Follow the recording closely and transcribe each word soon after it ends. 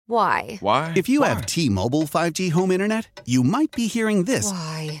Why? Why? If you have T-Mobile 5G home internet, you might be hearing this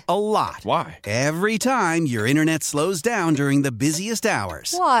Why? a lot. Why? Every time your internet slows down during the busiest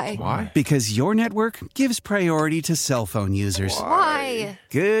hours. Why? Why? Because your network gives priority to cell phone users. Why?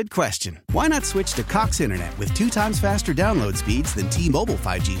 Good question. Why not switch to Cox Internet with 2 times faster download speeds than T-Mobile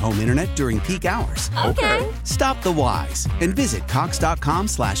 5G home internet during peak hours? Okay. Stop the whys and visit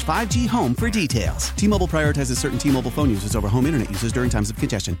cox.com/5G home for details. T-Mobile prioritizes certain T-Mobile phone users over home internet users during times of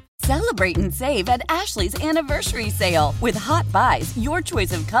congestion. Celebrate and save at Ashley's Anniversary Sale. With Hot Buys, your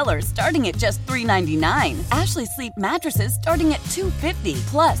choice of colors starting at just $3.99. Ashley Sleep mattresses starting at $2.50.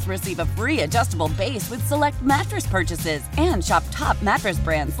 Plus, receive a free adjustable base with select mattress purchases. And shop top mattress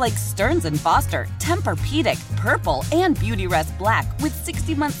brands like Stearns & Foster, Tempur-Pedic, Purple, and Beautyrest Black with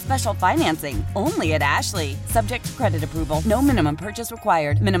 60-month special financing. Only at Ashley. Subject to credit approval. No minimum purchase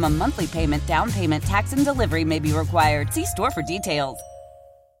required. Minimum monthly payment, down payment, tax, and delivery may be required. See store for details.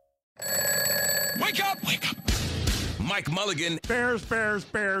 Wake up! Wake up! Mike Mulligan. Bears, football.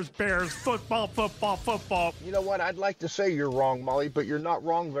 You know what? I'd like to say you're wrong, Mully, but you're not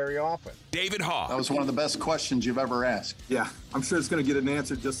wrong very often. David Haugh. That was one of the best questions you've ever asked. Yeah, I'm sure it's going to get an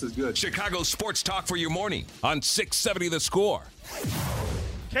answer just as good. Chicago Sports Talk for your morning on 670 The Score.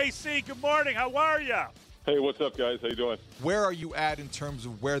 KC, good morning. How are you? Hey, what's up, guys? How you doing? Where are you at in terms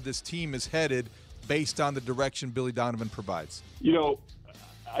of where this team is headed based on the direction Billy Donovan provides? You know,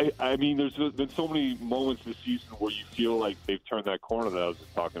 I mean, there's been so many moments this season where you feel like they've turned that corner that I was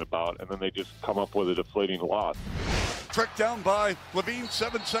just talking about, and then they just come up with a deflating loss. Tricked down by Levine,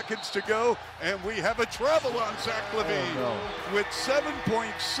 7 seconds to go, and we have a travel on Zach Levine with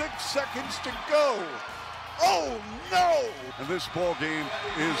 7.6 seconds to go. Oh, no! And this ball game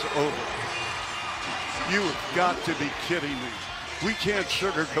is over. You've got to be kidding me. We can't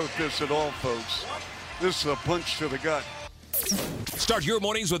sugarcoat this at all, folks. This is a punch to the gut. Start your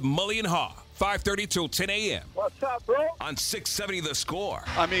mornings with Mully and Haugh, 5:30 till 10 a.m. What's up, bro? on 670 The Score.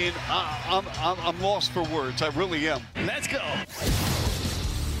 I mean, I'm lost for words. I really am. Let's go.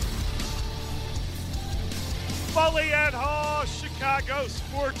 Mully and Haugh, Chicago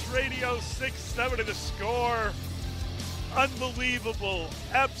Sports Radio 670 The Score. Unbelievable,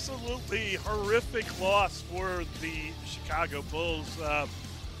 absolutely horrific loss for the Chicago Bulls.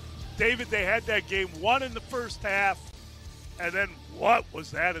 David, they had that game won in the first half, and then what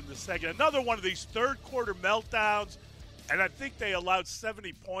was that in the second? Another one of these third-quarter meltdowns, and I think they allowed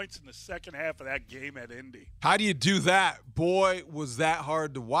 70 points in the second half of that game at Indy. How do you do that? Boy, was that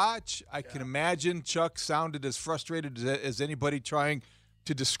hard to watch. I can imagine Chuck sounded as frustrated as anybody trying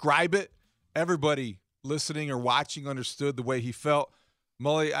to describe it. Everybody listening or watching understood the way he felt.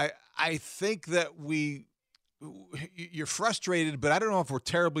 Mully, I think that you're frustrated, but I don't know if we're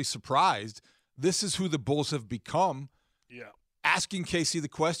terribly surprised. This is who the Bulls have become. Yeah. Asking Casey the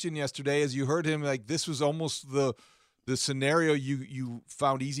question yesterday, as you heard him, like this was almost the scenario you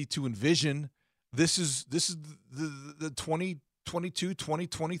found easy to envision. This is the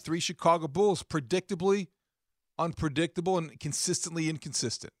 2022-2023 Chicago Bulls, predictably unpredictable and consistently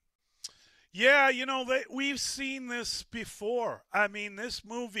inconsistent. Yeah, you know, we've seen this before. I mean, this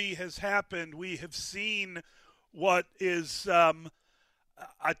movie has happened. We have seen what is a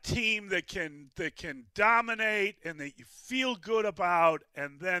team that can dominate and that you feel good about,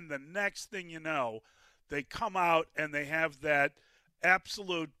 and then the next thing you know, they come out and they have that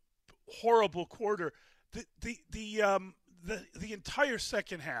absolute horrible quarter. The entire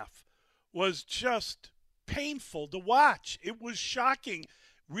second half was just painful to watch. It was shocking.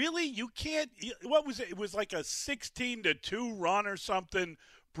 Really, you can't. What was it? It was like a 16-2 run or something,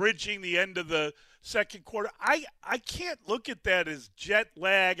 bridging the end of the second quarter. I can't look at that as jet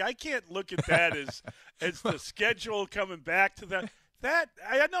lag. I can't look at that as the schedule coming back to that.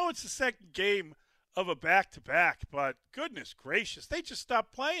 I know it's the second game of a back-to-back, but goodness gracious, they just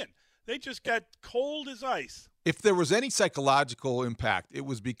stopped playing. They just got cold as ice. If there was any psychological impact, it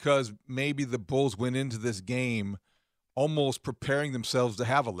was because maybe the Bulls went into this game almost preparing themselves to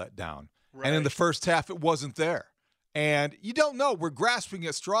have a letdown. Right. And in the first half, it wasn't there. And you don't know. We're grasping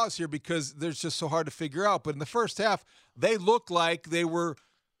at straws here because there's just so hard to figure out. But in the first half, they looked like they were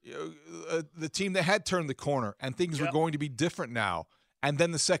the team that had turned the corner, and things were going to be different now. And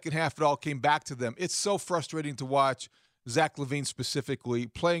then the second half, it all came back to them. It's so frustrating to watch Zach LaVine specifically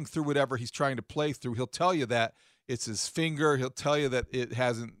playing through whatever he's trying to play through. He'll tell you that it's his finger. He'll tell you that it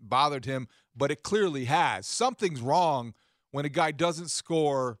hasn't bothered him, but it clearly has. Something's wrong when a guy doesn't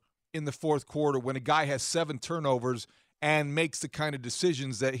score in the fourth quarter, when a guy has 7 turnovers and makes the kind of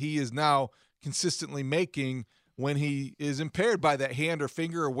decisions that he is now consistently making when he is impaired by that hand or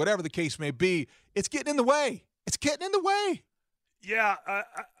finger or whatever the case may be. It's getting in the way. It's getting in the way. Yeah,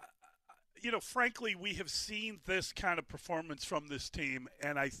 frankly, we have seen this kind of performance from this team,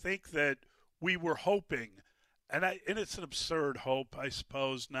 and I think that we were hoping, and it's an absurd hope, I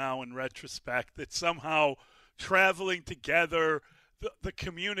suppose, now in retrospect, that somehow traveling together, the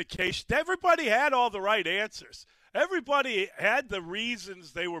communication, everybody had all the right answers. Everybody had the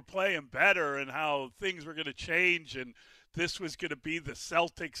reasons they were playing better and how things were going to change, and this was going to be the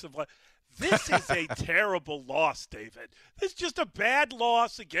Celtics of – this is a terrible loss, David. This is just a bad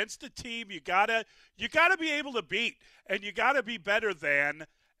loss against a team you gotta be able to beat, and you gotta be better than.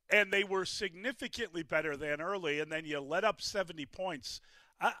 And they were significantly better than early, and then you let up 70 points.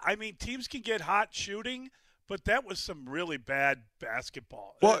 I mean, teams can get hot shooting, but that was some really bad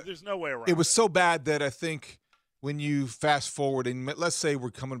basketball. Well, there's no way around it. It was so bad that I think when you fast forward, and let's say we're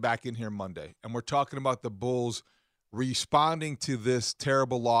coming back in here Monday, and we're talking about the Bulls responding to this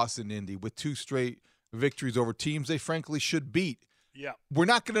terrible loss in Indy with 2 straight victories over teams they frankly should beat. Yeah. We're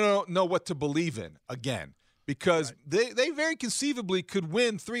not going to know what to believe in again because they very conceivably could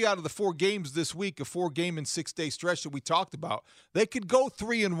win 3 out of the 4 games this week, a 4-game and 6-day stretch that we talked about. They could go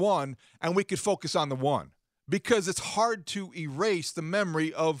 3-1, and we could focus on the 1 because it's hard to erase the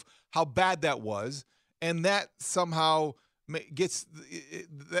memory of how bad that was, and that somehow gets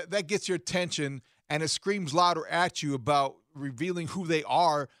your attention, and it screams louder at you about revealing who they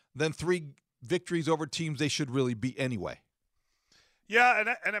are than 3 victories over teams they should really beat anyway. Yeah,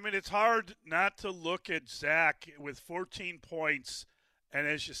 and I mean, it's hard not to look at Zach with 14 points and,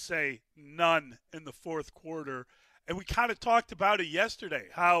 as you say, none in the fourth quarter. And we kind of talked about it yesterday,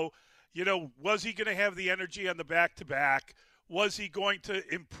 how, was he going to have the energy on the back-to-back? Was he going to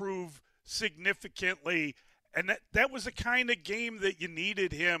improve significantly? And that was the kind of game that you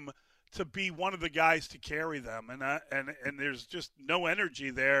needed him to be one of the guys to carry them, and there's just no energy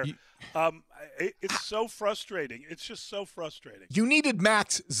there. It's so frustrating. It's just so frustrating. You needed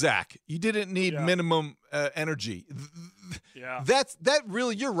max Zach. You didn't need minimum energy. Yeah, that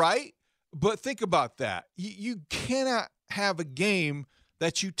really. You're right, but think about that. You cannot have a game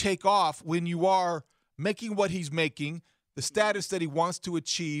that you take off when you are making what he's making, the status that he wants to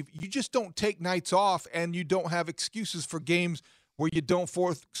achieve. You just don't take nights off, and you don't have excuses for games where you don't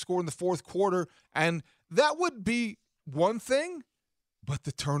score in the fourth quarter. And that would be one thing, but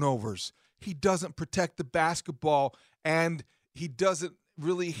the turnovers. He doesn't protect the basketball, and he doesn't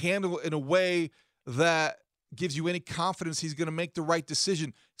really handle it in a way that gives you any confidence he's going to make the right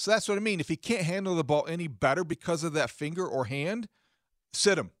decision. So that's what I mean. If he can't handle the ball any better because of that finger or hand,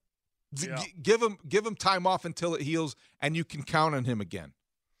 sit him. Yeah. Give him time off until it heals, and you can count on him again.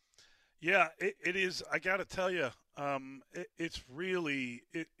 Yeah, it is. I got to tell you, it's really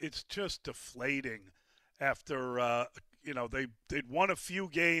it's just deflating. After they'd won a few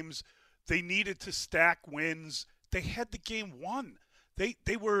games, they needed to stack wins. They had the game won. They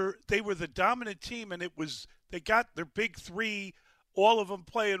were the dominant team, and they got their big 3, all of them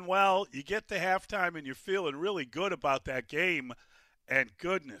playing well. You get to halftime, and you're feeling really good about that game. And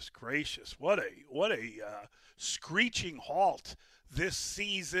goodness gracious, what a screeching halt this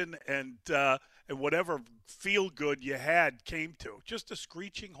season, and whatever feel good you had came to. Just a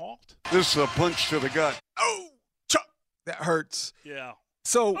screeching halt. This is a punch to the gut. Oh, chuck. That hurts. Yeah.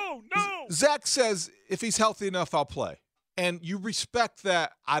 So oh, no. Zach says if he's healthy enough, I'll play. And you respect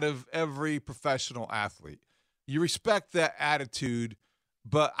that out of every professional athlete. You respect that attitude,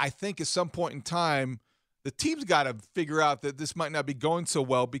 but I think at some point in time, the team's got to figure out that this might not be going so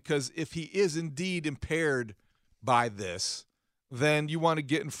well, because if he is indeed impaired by this, then you want to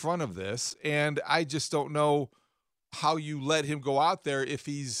get in front of this. And I just don't know how you let him go out there if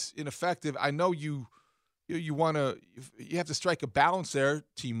he's ineffective. I know you have to strike a balance there,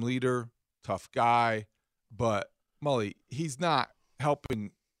 team leader, tough guy, but Mully, he's not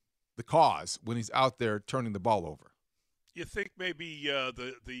helping the cause when he's out there turning the ball over. You think maybe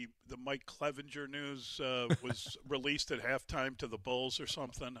the Mike Clevenger news was released at halftime to the Bulls or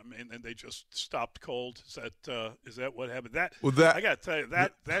something? I mean, and they just stopped cold. Is that what happened? I got to tell you,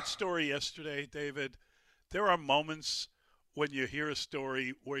 that story yesterday, David, there are moments when you hear a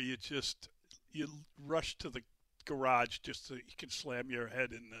story where you rush to the garage just so you can slam your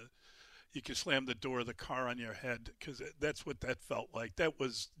head you can slam the door of the car on your head, because that's what that felt like.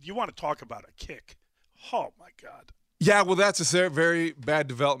 You want to talk about a kick. Oh, my God. Yeah, well, that's a very bad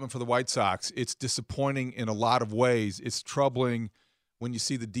development for the White Sox. It's disappointing in a lot of ways. It's troubling when you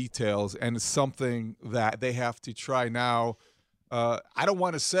see the details, and it's something that they have to try now. I don't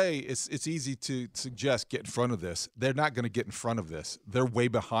want to say it's easy to suggest get in front of this. They're not going to get in front of this. They're way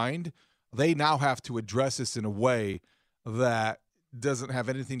behind. They now have to address this in a way that doesn't have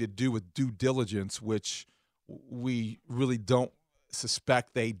anything to do with due diligence, which we really don't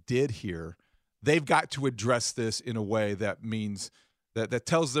suspect they did here. they've got to address this in a way that means that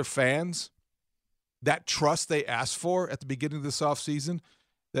tells their fans that trust they asked for at the beginning of this offseason,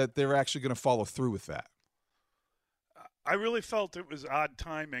 that they're actually going to follow through with that. I really felt it was odd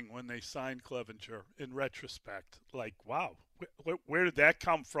timing when they signed Clevenger in retrospect. Like, wow, where did that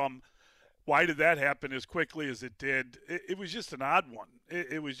come from? Why did that happen as quickly as it did? It was just an odd one.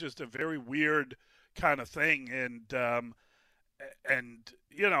 It was just a very weird kind of thing. And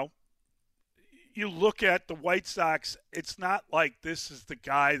you know, you look at the White Sox, it's not like this is the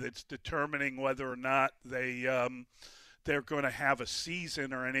guy that's determining whether or not they're going to have a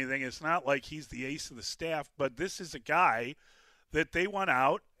season or anything. It's not like he's the ace of the staff, but this is a guy that they went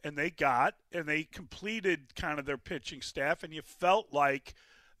out and they got, and they completed kind of their pitching staff, and you felt like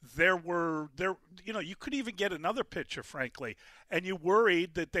you could even get another pitcher, frankly, and you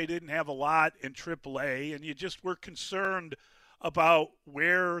worried that they didn't have a lot in AAA, and you just were concerned about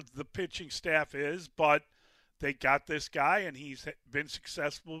where the pitching staff is, but they got this guy, and he's been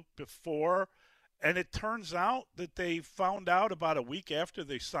successful before. And it turns out that they found out about a week after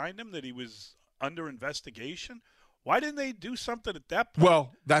they signed him that he was under investigation. Why didn't they do something at that point?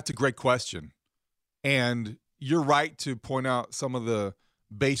 Well, that's a great question. And you're right to point out some of the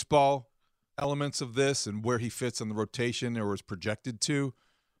baseball elements of this and where he fits in the rotation or is projected to.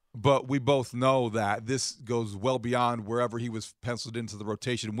 But we both know that this goes well beyond wherever he was penciled into the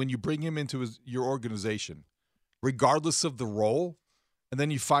rotation. When you bring him into your organization, regardless of the role, and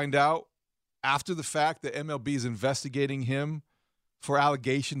then you find out after the fact that MLB is investigating him for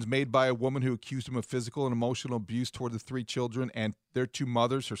allegations made by a woman who accused him of physical and emotional abuse toward the 3 children and their 2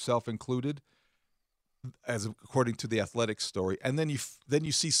 mothers, herself included, as according to the Athletics story. And then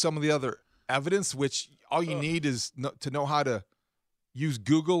you see some of the other evidence, which all you need is to know how to use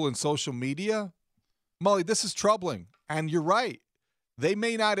Google and social media. Mully, this is troubling. And you're right. They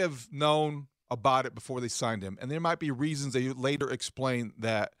may not have known about it before they signed him. And there might be reasons they later explain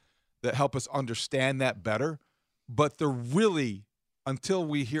that help us understand that better. But they're really, until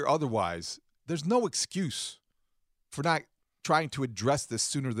we hear otherwise, there's no excuse for not trying to address this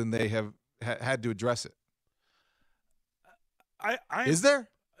sooner than they have had to address it. Is there?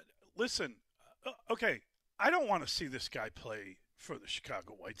 Listen, okay, I don't want to see this guy play for the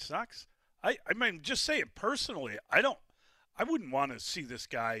Chicago White Sox. I mean, just say it personally. I wouldn't want to see this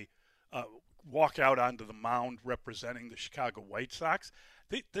guy walk out onto the mound representing the Chicago White Sox.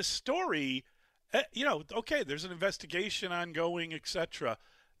 The story, okay, there's an investigation ongoing, etc.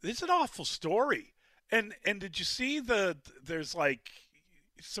 It's an awful story. And did you see there's like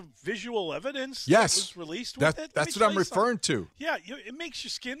some visual evidence that was released with it? That's what I'm referring to. Yeah, it makes your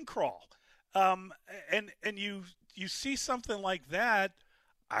skin crawl. And you see something like that,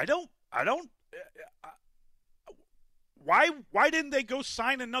 why didn't they go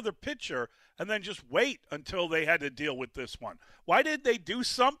sign another pitcher and then just wait until they had to deal with this one? Why did they do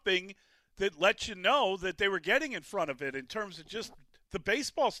something that lets you know that they were getting in front of it in terms of just the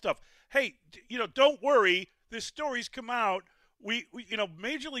baseball stuff? Hey, don't worry, this story's come out. We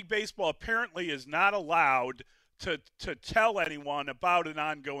Major League Baseball apparently is not allowed to tell anyone about an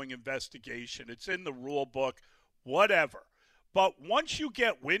ongoing investigation. It's in the rule book, whatever. But once you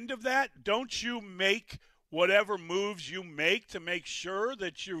get wind of that, don't you make whatever moves you make to make sure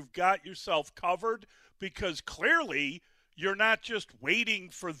that you've got yourself covered? Because clearly you're not just waiting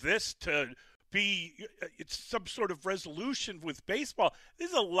for this to be it's some sort of resolution with baseball.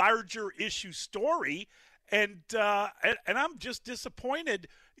 This is a larger issue story, and I'm just disappointed.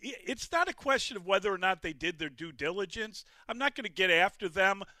 It's not a question of whether or not they did their due diligence. I'm not going to get after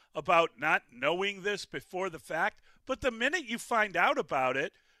them about not knowing this before the fact. But the minute you find out about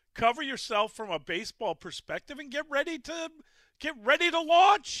it, cover yourself from a baseball perspective and get ready to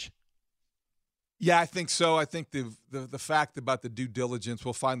launch. Yeah, I think so. I think the fact about the due diligence,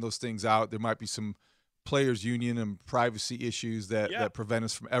 we'll find those things out. There might be some players' union and privacy issues that prevent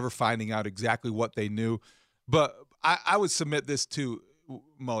us from ever finding out exactly what they knew. But I would submit this to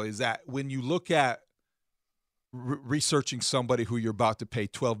Mully, is that when you look at researching somebody who you're about to pay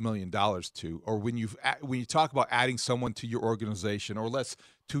 $12 million to, or when you talk about adding someone to your organization, or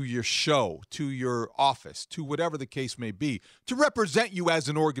to your show, to your office, to whatever the case may be, to represent you as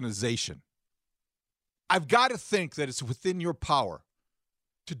an organization, I've got to think that it's within your power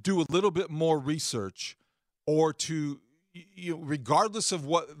to do a little bit more research, or to, regardless of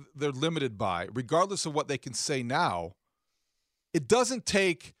what they're limited by, regardless of what they can say now, it doesn't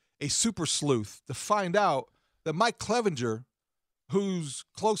take a super sleuth to find out that Mike Clevenger, whose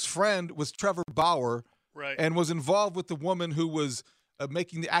close friend was Trevor Bauer, right, and was involved with the woman who was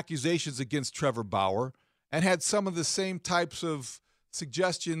making the accusations against Trevor Bauer and had some of the same types of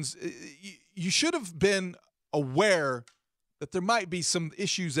suggestions, you should have been aware that there might be some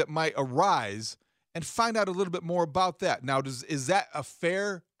issues that might arise and find out a little bit more about that. Now, is that a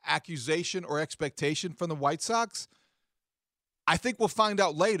fair accusation or expectation from the White Sox? I think we'll find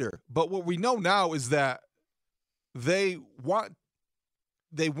out later. But what we know now is that they want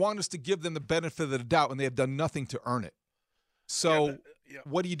us to give them the benefit of the doubt, and they have done nothing to earn it. So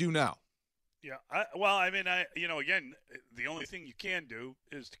what do you do now? Yeah. Again, the only thing you can do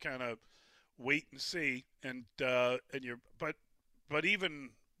is to kind of wait and see, but even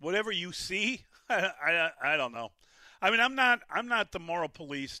whatever you see, I don't know. I mean, I'm not the moral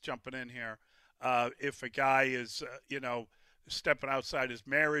police jumping in here. If a guy is, stepping outside his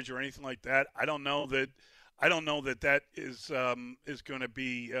marriage or anything like that, I don't know that is going to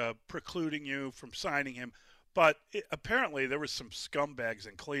be precluding you from signing him. But apparently there was some scumbags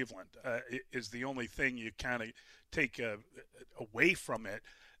in Cleveland is the only thing you kind of take away from it.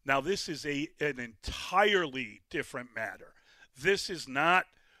 Now, this is an entirely different matter. This is not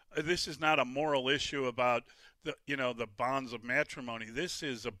a moral issue about the bonds of matrimony. This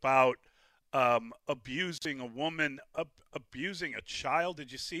is about abusing a woman, abusing a child.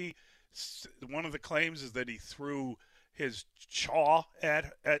 Did you see one of the claims is that he threw his chaw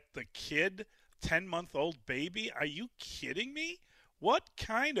at the kid, 10-month-old baby? Are you kidding me? What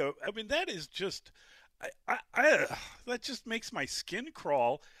kind of? I mean, that is just. That just makes my skin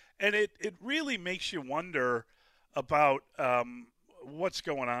crawl, and it really makes you wonder about what's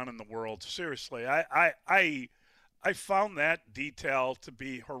going on in the world. Seriously, I found that detail to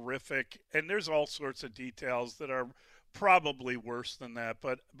be horrific, and there's all sorts of details that are probably worse than that.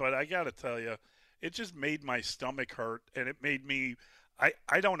 But I got to tell you, it just made my stomach hurt, and it made me.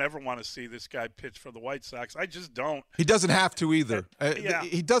 I don't ever want to see this guy pitch for the White Sox. I just don't. He doesn't have to either.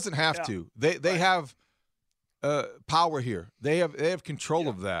 He doesn't have to. They have power here. They have control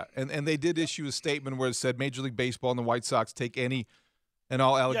of that, and they did issue a statement where it said Major League Baseball and the White Sox take any and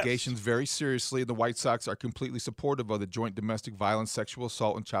all allegations very seriously. The White Sox are completely supportive of the joint domestic violence, sexual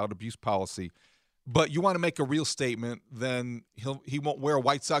assault, and child abuse policy. But you want to make a real statement, then he won't wear a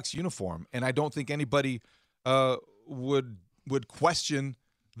White Sox uniform, and I don't think anybody would question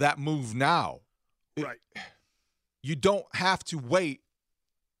that move now. Right. You don't have to wait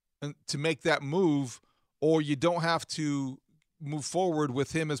to make that move, or you don't have to move forward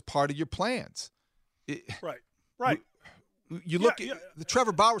with him as part of your plans. Right. You look at the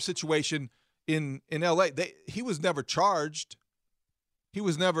Trevor Bauer situation in L.A. He was never charged. He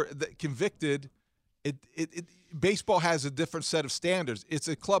was never convicted. Baseball has a different set of standards. It's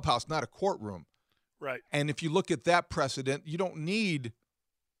a clubhouse, not a courtroom. Right. And if you look at that precedent, you don't need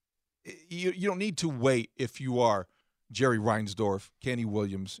to wait if you are Jerry Reinsdorf, Kenny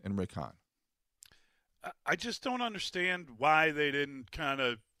Williams, and Rick Hahn. I just don't understand why they didn't kind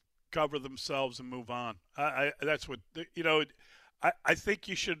of cover themselves and move on. That's what I think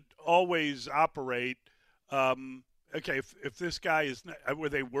you should always operate. Okay, if this guy is, were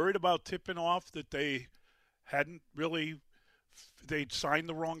they worried about tipping off that they hadn't really, they'd signed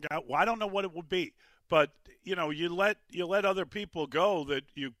the wrong guy? Well, I don't know what it would be, but you let other people go that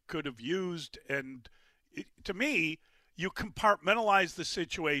you could have used, and to me, you compartmentalize the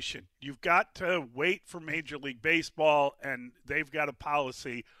situation. You've got to wait for Major League Baseball, and they've got a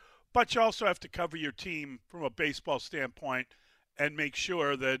policy, but you also have to cover your team from a baseball standpoint and make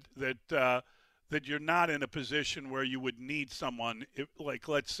sure that you're not in a position where you would need someone. Like,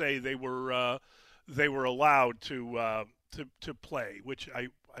 let's say they were allowed to play, which I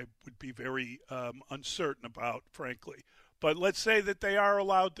would be very uncertain about, frankly. But let's say that they are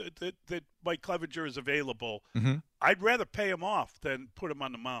allowed that Mike Clevinger is available. Mm-hmm. I'd rather pay him off than put him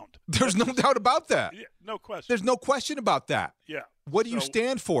on the mound. There's no doubt about that. Yeah, no question. There's no question about that. Yeah. What do you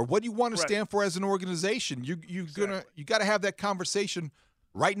stand for? What do you want to stand for as an organization? You got to have that conversation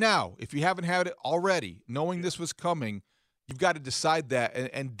right now. If you haven't had it already, knowing this was coming, you've got to decide that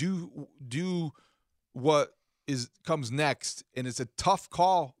and do what comes next. And it's a tough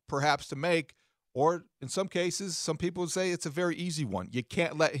call perhaps to make. Or in some cases, some people would say it's a very easy one. You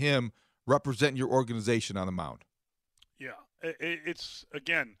can't let him represent your organization on the mound. Yeah, it's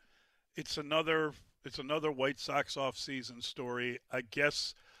another White Sox offseason story. I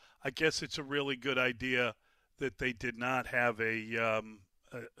guess it's a really good idea that they did not have a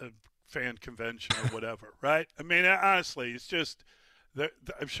fan convention or whatever, right? I mean, honestly, it's just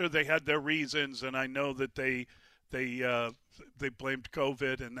I'm sure they had their reasons, and I know that they blamed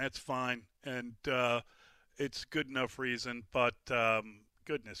COVID, and that's fine. And it's good enough reason, but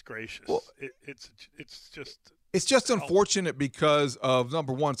goodness gracious, well, it's just unfortunate because of,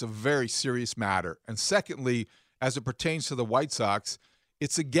 number one, it's a very serious matter, and secondly, as it pertains to the White Sox,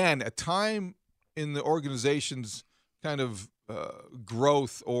 it's, again, a time in the organization's kind of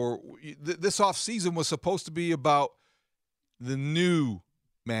growth, or this offseason was supposed to be about the new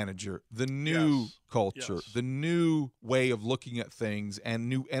manager, the new culture, the new way of looking at things, and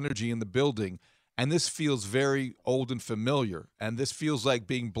new energy in the building. And this feels very old and familiar. And this feels like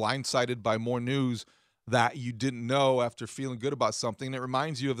being blindsided by more news that you didn't know after feeling good about something. And it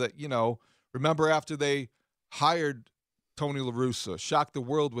reminds you of that, remember after they hired Tony La Russa, shocked the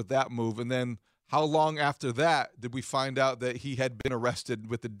world with that move, and then how long after that did we find out that he had been arrested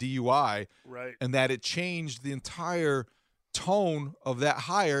with the DUI, right? And that it changed the entire tone of that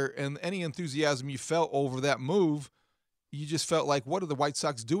hire, and any enthusiasm you felt over that move, you just felt like, what are the White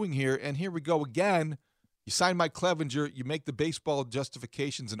Sox doing here? And here we go again. You sign Mike Clevenger, you make the baseball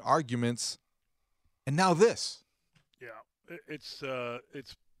justifications and arguments, and now this. Yeah, it's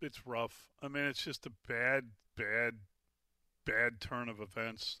rough. I mean, it's just a bad turn of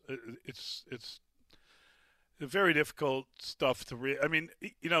events. It's very difficult stuff to read. I mean,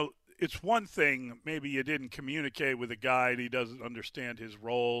 it's one thing, maybe you didn't communicate with a guy and he doesn't understand his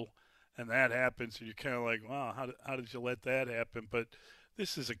role, and that happens, and you're kind of like, wow, how did you let that happen? But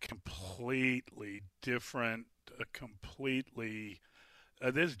this is a completely different,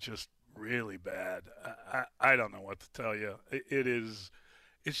 this is just really bad. I don't know what to tell you.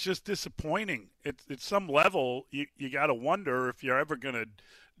 It's just disappointing. At some level, you got to wonder if you're ever going to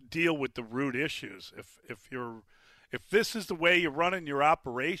deal with the root issues. If this is the way you're running your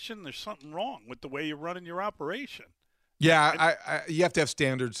operation, there's something wrong with the way you're running your operation. Yeah, you have to have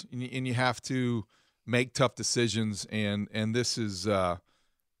standards, and you have to make tough decisions. And this is all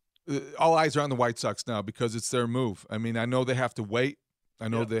eyes are on the White Sox now because it's their move. I mean, I know they have to wait. I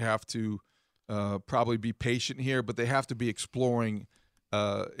know they have to probably be patient here, but they have to be exploring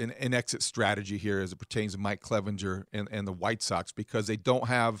an exit strategy here as it pertains to Mike Clevenger and the White Sox, because they don't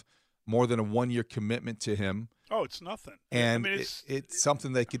have more than a 1-year commitment to him. Oh, it's nothing. And it's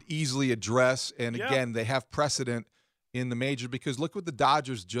something they could easily address. And, again, they have precedent in the majors, because look what the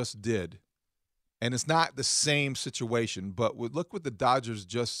Dodgers just did. And it's not the same situation, but look what the Dodgers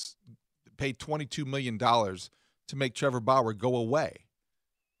just paid $22 million to make Trevor Bauer go away.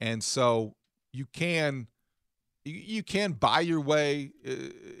 And so you can buy your way,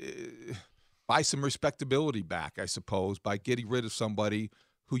 buy some respectability back, I suppose, by getting rid of somebody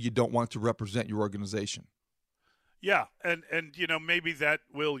who you don't want to represent your organization. Yeah, and maybe that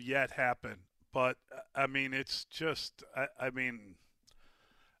will yet happen. But, I mean, it's just, and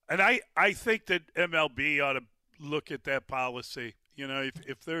I think that MLB ought to look at that policy.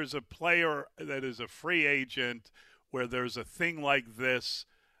 If there's a player that is a free agent where there's a thing like this,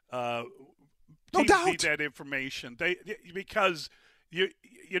 no doubt, need that information. Because let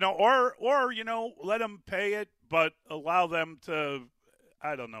them pay it, but allow them to.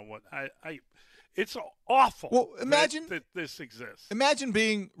 I don't know what It's awful. Well, imagine that this exists. Imagine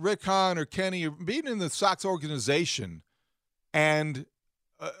being Rick Hahn or Kenny, or being in the Sox organization, and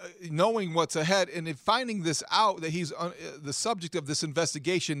knowing what's ahead, and in finding this out, that he's the subject of this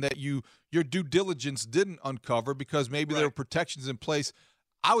investigation that your due diligence didn't uncover because maybe there were protections in place.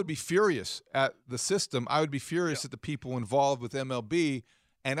 I would be furious at the system. I would be furious at the people involved with MLB,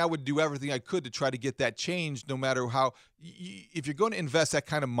 and I would do everything I could to try to get that changed, no matter how. If you're going to invest that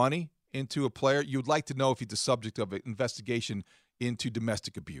kind of money into a player, you'd like to know if he's the subject of an investigation into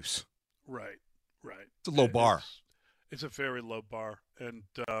domestic abuse. Right. It's a low bar. It's a very low bar. And,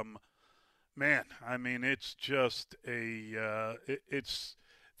 man, I mean, it's just I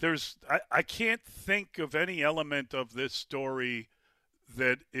can't think of any element of this story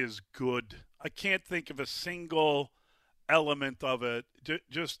that is good. I can't think of a single element of it.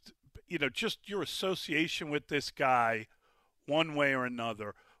 Just your association with this guy one way or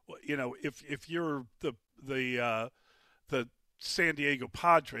another. If you're the San Diego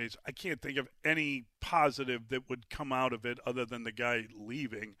Padres, I can't think of any positive that would come out of it other than the guy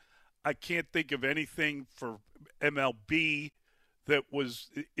leaving. I can't think of anything for MLB that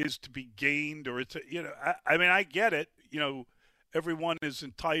is to be gained, or it's I mean, I get it. Everyone is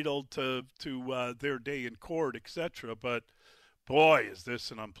entitled to their day in court, etc. But boy, is this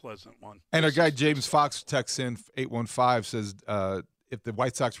an unpleasant one. And our guy James Fox texts in 815 says, if the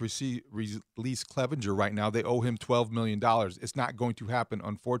White Sox release Clevenger right now, they owe him $12 million. It's not going to happen,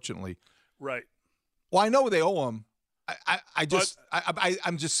 unfortunately. Right. Well, I know they owe him. I'm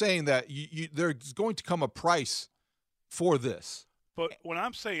just saying that there's going to come a price for this. But what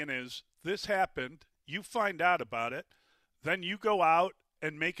I'm saying is, this happened. You find out about it. Then you go out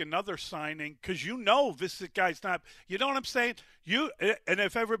and make another signing because you know this guy's not. You know what I'm saying? And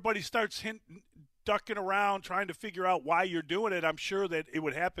if everybody starts ducking around trying to figure out why you're doing it, I'm sure that it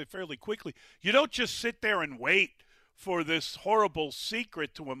would happen fairly quickly. You don't just sit there and wait for this horrible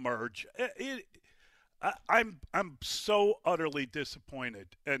secret to emerge. I'm so utterly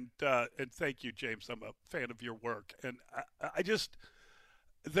disappointed, and thank you, James. I'm a fan of your work, and I just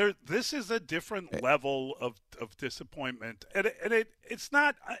this is a different level of disappointment, and it's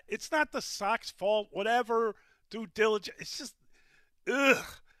not the Sox fault. Whatever, due diligence. It's just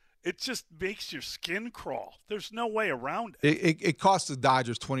it just makes your skin crawl. There's no way around it. It cost the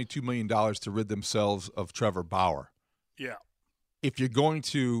Dodgers $22 million to rid themselves of Trevor Bauer. Yeah. If you're going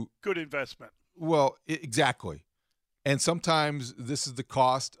to – good investment. Well, exactly. And sometimes this is the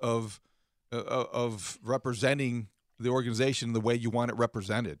cost of representing the organization the way you want it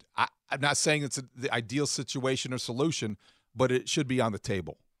represented. I'm not saying it's the ideal situation or solution, but it should be on the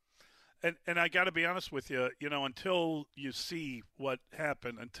table. And I got to be honest with you, until you see what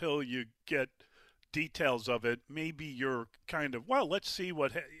happened, until you get details of it, maybe you're kind of, well, let's see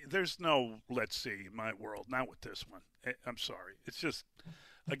what there's no let's see in my world, not with this one. I'm sorry. It's just,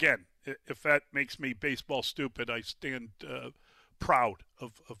 again, if that makes me baseball stupid, I stand proud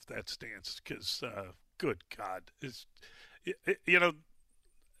of that stance because, good God,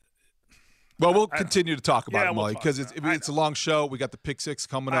 Well, we'll continue to talk about it, Molly, because it's a long show. We got the Pick Six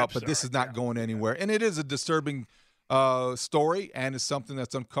coming up, but this is not going anywhere. And it is a disturbing story, and it's something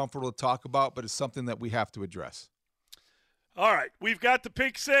that's uncomfortable to talk about, but it's something that we have to address. All right, we've got the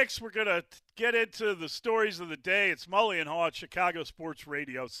Pick Six. We're going to get into the stories of the day. It's Mully and Haw at Chicago Sports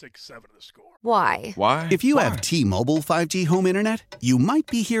Radio 6-7 The Score. Why? If you have T-Mobile 5G home internet, you might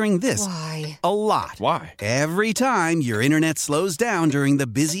be hearing this a lot. Why? Every time your internet slows down during the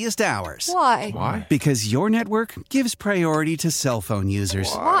busiest hours. Why? Because your network gives priority to cell phone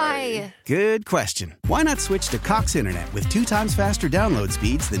users. Why? Good question. Why not switch to Cox Internet with 2 times faster download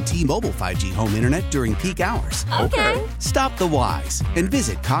speeds than T-Mobile 5G home internet during peak hours? Okay. Stop the whys and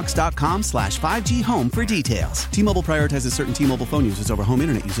visit cox.com/5G home for details. T-Mobile prioritizes certain T-Mobile phone users over home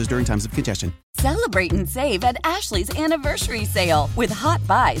internet users during times of congestion. Celebrate and save at Ashley's Anniversary Sale. With Hot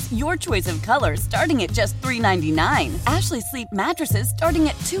Buys, your choice of colors starting at just $3.99. Ashley Sleep mattresses starting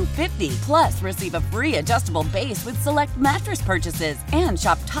at $2.50. Plus, receive a free adjustable base with select mattress purchases. And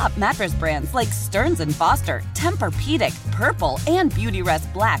shop top mattress brands like Stearns & Foster, Tempur-Pedic, Purple, and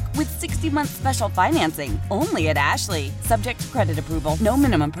Beautyrest Black with 60-month special financing. Only at Ashley. Subject to credit approval. No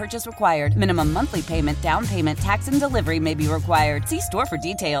minimum purchase required. Minimum monthly payment, down payment, tax, and delivery may be required. See store for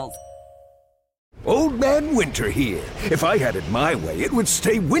details. Old Man Winter here. If I had it my way, it would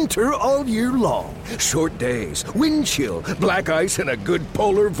stay winter all year long. Short days, wind chill, black ice, and a good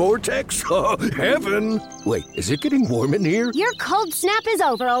polar vortex. Oh, heaven. Wait, is it getting warm in here? Your cold snap is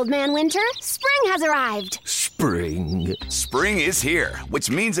over, Old Man Winter. Spring has arrived. Spring. Spring is here,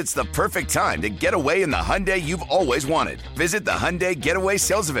 which means it's the perfect time to get away in the Hyundai you've always wanted. Visit the Hyundai Getaway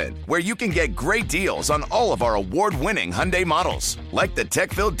Sales Event, where you can get great deals on all of our award-winning Hyundai models, like the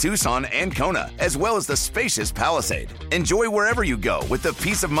tech-filled Tucson and Kona, as well as the spacious Palisade. Enjoy wherever you go with the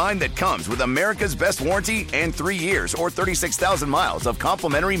peace of mind that comes with America's best warranty and 3 years or 36,000 miles of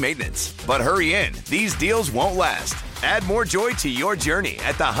complimentary maintenance. But hurry in, these deals won't last. Add more joy to your journey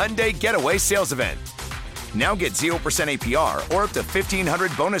at the Hyundai Getaway Sales Event. Now get 0% APR or up to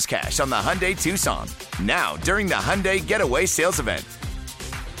 $1,500 bonus cash on the Hyundai Tucson. Now, during the Hyundai Getaway Sales Event.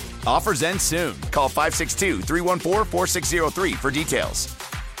 Offers end soon. Call 562-314-4603 for details.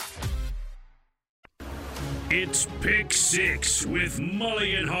 It's Pick Six with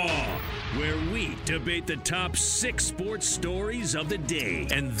Mully and Haw, where we debate the top 6 sports stories of the day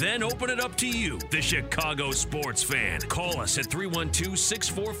and then open it up to you, the Chicago sports fan. Call us at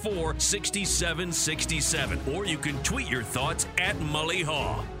 312-644-6767, or you can tweet your thoughts at Mully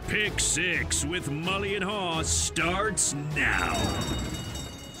Haw. Pick Six with Mully and Haw starts now.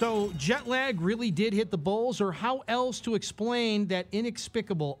 So jet lag really did hit the Bulls, or how else to explain that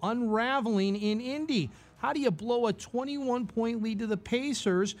inexplicable unraveling in Indy? How do you blow a 21-point lead to the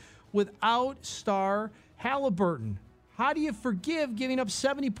Pacers without star Halliburton? How do you forgive giving up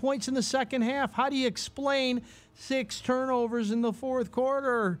 70 points in the second half? How do you explain 6 turnovers in the fourth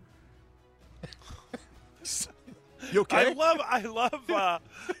quarter? You okay? I love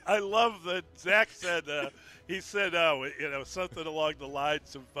that Zach said, he said, something along the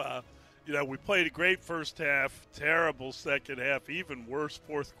lines of, we played a great first half, terrible second half, even worse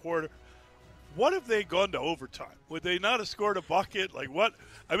fourth quarter. What if they gone to overtime? Would they not have scored a bucket? Like what?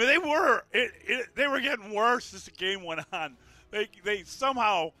 I mean, they were getting worse as the game went on. They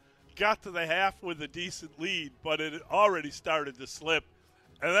somehow got to the half with a decent lead, but it had already started to slip,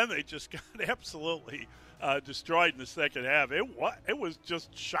 and then they just got absolutely destroyed in the second half. It was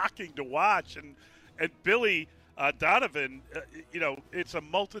just shocking to watch, And Billy Donovan, it's a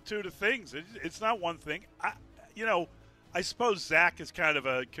multitude of things. It's not one thing. I suppose Zach is kind of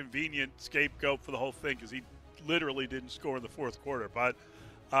a convenient scapegoat for the whole thing because he literally didn't score in the fourth quarter, but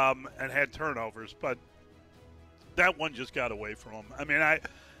and had turnovers. But that one just got away from him. I mean,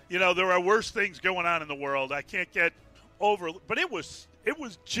 there are worse things going on in the world. I can't get over, but it was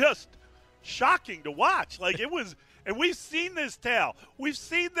just shocking to watch. Like it was, and we've seen this tale. We've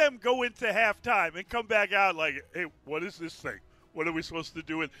seen them go into halftime and come back out like, hey, what is this thing? What are we supposed to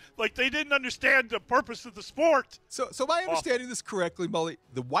do with? Like they didn't understand the purpose of the sport. So am I understanding this correctly, Mully?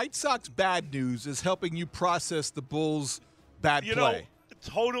 The White Sox bad news is helping you process the Bulls' bad play.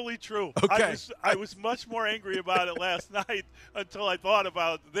 Totally true. Okay. I was much more angry about it last night until I thought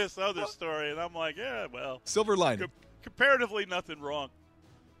about this other story, and I'm like, yeah, well, silver lining. Comparatively, nothing wrong.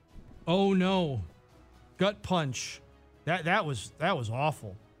 Oh no, gut punch. That was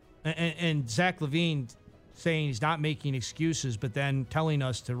awful. And Zach LaVine saying he's not making excuses, but then telling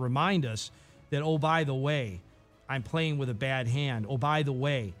us to remind us that, oh, by the way, I'm playing with a bad hand. Oh, by the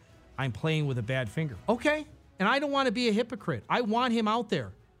way, I'm playing with a bad finger. Okay. And I don't want to be a hypocrite. I want him out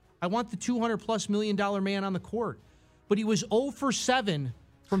there. I want the $200+ million man on the court. But he was 0 for 7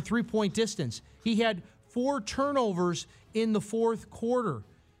 from three-point distance. He had 4 turnovers in the fourth quarter.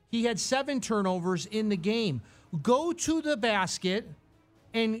 He had 7 turnovers in the game. Go to the basket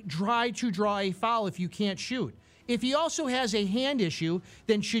and try to draw a foul if you can't shoot. If he also has a hand issue,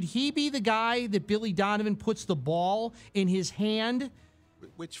 then should he be the guy that Billy Donovan puts the ball in his hand?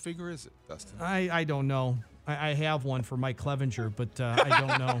 Which finger is it, Dustin? I don't know. I have one for Mike Clevenger, but I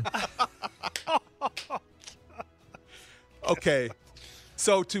don't know. Okay,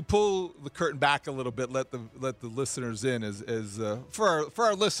 so to pull the curtain back a little bit, let the listeners in as for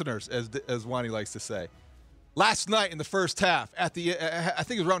our listeners, as Wani likes to say. Last night in the first half, I think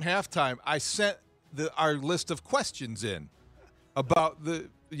it was around halftime, I sent our list of questions in about the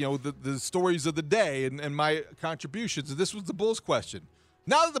stories of the day and my contributions. And this was the Bulls question.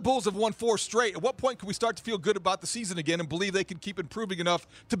 Now that the Bulls have won 4 straight, at what point can we start to feel good about the season again and believe they can keep improving enough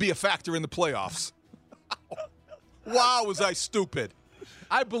to be a factor in the playoffs? Wow, was I stupid.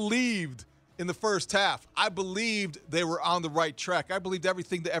 I believed in the first half. I believed they were on the right track. I believed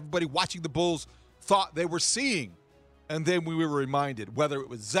everything that everybody watching the Bulls thought they were seeing. And then we were reminded, whether it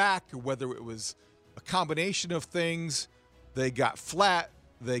was Zach or whether it was a combination of things, they got flat,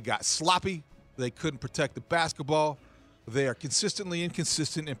 they got sloppy, they couldn't protect the basketball. They are consistently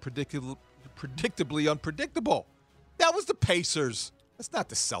inconsistent and predictably unpredictable. That was the Pacers. That's not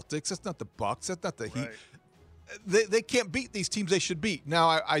the Celtics. That's not the Bucks. That's not the Heat. They can't beat these teams they should beat.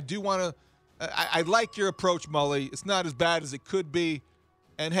 Now, I do want to I like your approach, Mully. It's not as bad as it could be.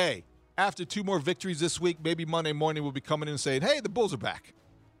 And, hey, after 2 more victories this week, maybe Monday morning we'll be coming in and saying, hey, the Bulls are back.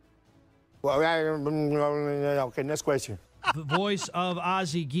 Well, okay, next question. The voice of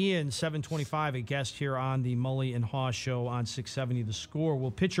Ozzie Guillen, 725, a guest here on the Mully and Haw Show on 670 The Score.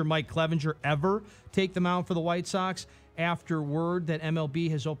 Will pitcher Mike Clevenger ever take the mound for the White Sox after word that MLB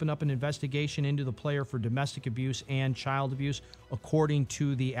has opened up an investigation into the player for domestic abuse and child abuse, according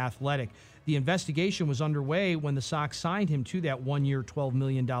to The Athletic? The investigation was underway when the Sox signed him to that 1-year, $12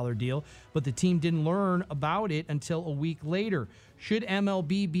 million deal, but the team didn't learn about it until a week later. Should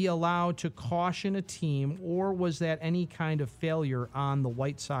MLB be allowed to caution a team, or was that any kind of failure on the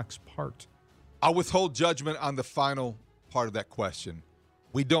White Sox part? I'll withhold judgment on the final part of that question.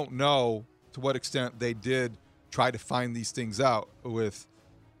 We don't know to what extent they did try to find these things out with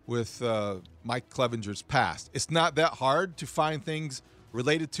Mike Clevenger's past. It's not that hard to find things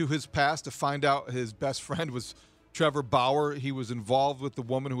related to his past, to find out his best friend was Trevor Bauer. He was involved with the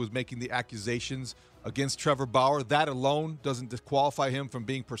woman who was making the accusations against Trevor Bauer. That alone doesn't disqualify him from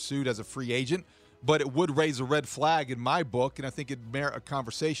being pursued as a free agent, but it would raise a red flag in my book, and I think it'd merit a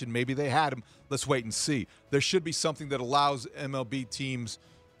conversation. Maybe they had him. Let's wait and see. There should be something that allows MLB teams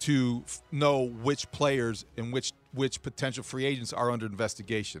to know which players and which potential free agents are under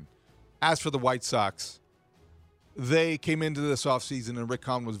investigation. As for the White Sox, they came into this offseason and Rick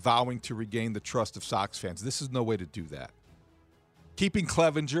Hahn was vowing to regain the trust of Sox fans. This is no way to do that. Keeping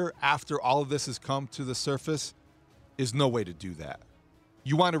Clevenger after all of this has come to the surface is no way to do that.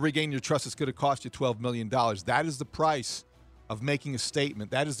 You want to regain your trust, it's going to cost you $12 million. That is the price of making a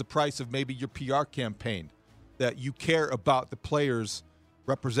statement. That is the price of maybe your PR campaign, that you care about the players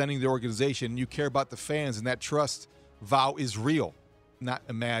representing the organization, and you care about the fans, and that trust vow is real, not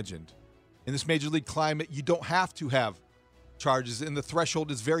imagined. In this major league climate, you don't have to have charges, and the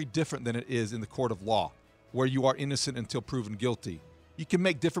threshold is very different than it is in the court of law, where you are innocent until proven guilty. You can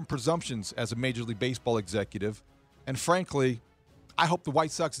make different presumptions as a Major League Baseball executive, and frankly, I hope the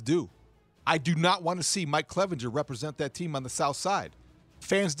White Sox do. I do not want to see Mike Clevenger represent that team on the South Side.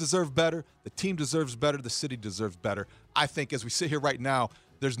 Fans deserve better. The team deserves better. The city deserves better. I think as we sit here right now,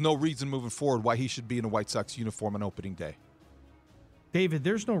 there's no reason moving forward why he should be in a White Sox uniform on opening day. David,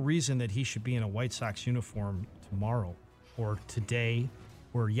 there's no reason that he should be in a White Sox uniform tomorrow or today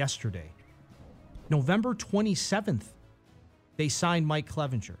or yesterday. November 27th, they signed Mike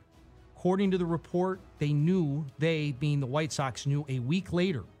Clevenger. According to the report, they, being the White Sox, knew a week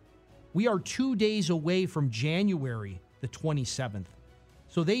later. We are 2 days away from January the 27th.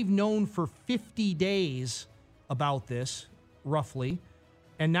 So they've known for 50 days about this, roughly,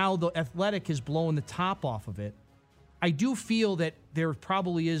 and now the Athletic is blowing the top off of it. I do feel that there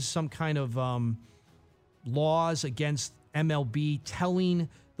probably is some kind of laws against MLB telling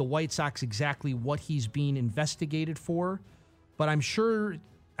the White Sox exactly what he's being investigated for, but I sure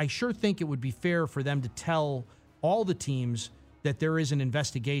think it would be fair for them to tell all the teams that there is an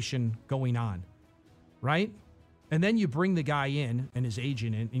investigation going on, right? And then you bring the guy in and his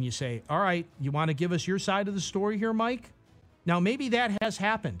agent in, and you say, all right, you want to give us your side of the story here, Mike? Now, maybe that has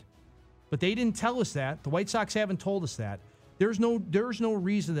happened, but they didn't tell us that. The White Sox haven't told us that. There's no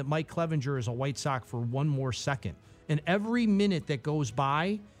reason that Mike Clevenger is a White Sox for one more second. And every minute that goes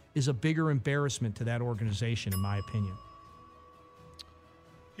by is a bigger embarrassment to that organization, in my opinion.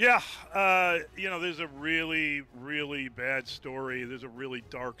 Yeah, there's a really, really bad story. There's a really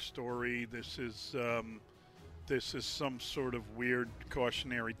dark story. This is some sort of weird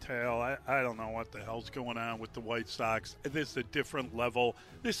cautionary tale. I don't know what the hell's going on with the White Sox. This is a different level.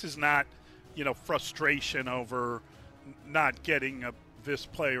 This is not, frustration over not getting this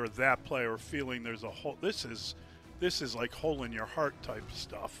player or that player, or feeling there's a hole. This is like hole in your heart type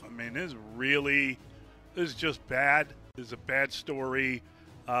stuff. I mean, this is just bad. This is a bad story.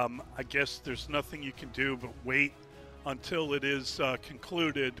 I guess there's nothing you can do but wait until it is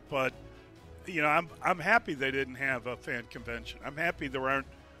concluded. But I'm happy they didn't have a fan convention. I'm happy there aren't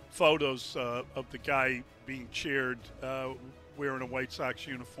photos of the guy being cheered wearing a White Sox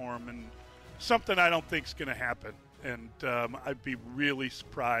uniform, and something I don't think is going to happen. And I'd be really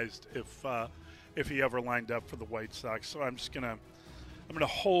surprised if he ever lined up for the White Sox. So I'm gonna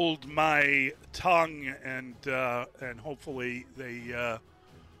hold my tongue and hopefully they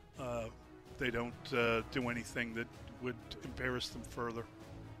don't do anything that would embarrass them further.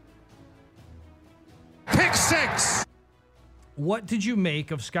 Pick six. What did you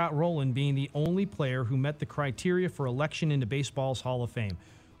make of Scott Rowland being the only player who met the criteria for election into baseball's Hall of Fame?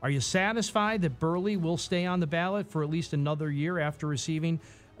 Are you satisfied that Burley will stay on the ballot for at least another year after receiving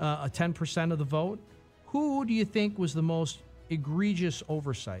a 10% of the vote? Who do you think was the most egregious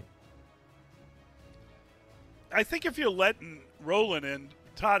oversight? I think if you're letting Rowland in,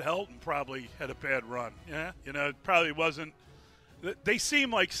 Todd Helton probably had a bad run. Yeah, it probably wasn't. They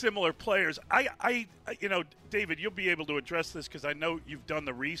seem like similar players. I David, you'll be able to address this because I know you've done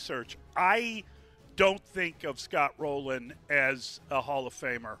the research. I don't think of Scott Rowland as a Hall of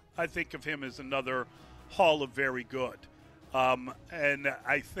Famer. I think of him as another Hall of Very Good. And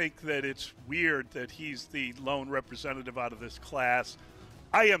I think that it's weird that he's the lone representative out of this class.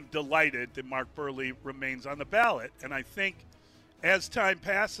 I am delighted that Mark Burley remains on the ballot. And I think as time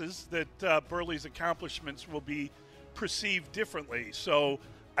passes that Burley's accomplishments will be perceived differently. So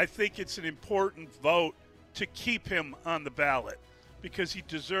I think it's an important vote to keep him on the ballot because he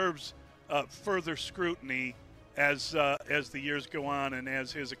deserves further scrutiny as the years go on and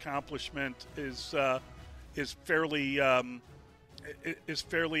as his accomplishment is fairly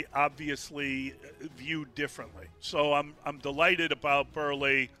obviously viewed differently. So I'm delighted about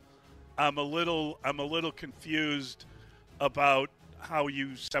Burley. I'm a little confused about how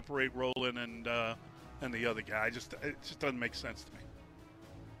you separate Rowland and the other guy. It just doesn't make sense to me.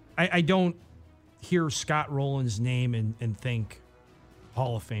 I don't hear Scott Rowland's name and think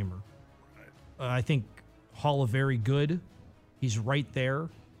Hall of Famer. I think Hall of Very Good. He's right there.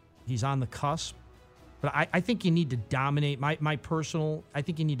 He's on the cusp. But I think you need to dominate. I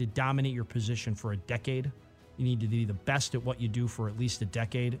think you need to dominate your position for a decade. You need to be the best at what you do for at least a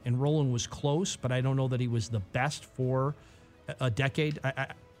decade. And Rowland was close, but I don't know that he was the best for a decade.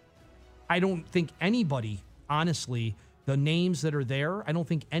 I don't think anybody, honestly, the names that are there, I don't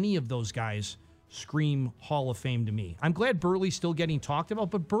think any of those guys scream Hall of Fame to me. I'm glad Burley's still getting talked about,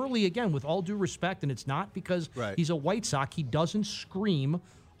 but Burley, again, with all due respect, and it's not because he's a White Sox, he doesn't scream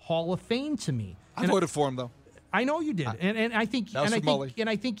Hall of Fame to me. I voted for him, though. I know you did, and I think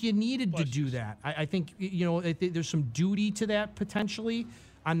you needed to do that. I think there's some duty to that potentially.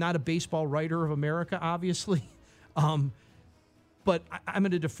 I'm not a baseball writer of America, obviously, But I'm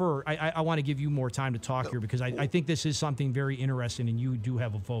going to defer. I want to give you more time to talk here because I think this is something very interesting, and you do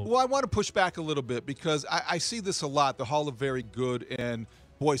have a vote. Well, I want to push back a little bit because I see this a lot, the Hall of Very Good, and,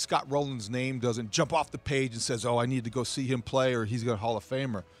 boy, Scott Rowland's name doesn't jump off the page and says, oh, I need to go see him play or he's a Hall of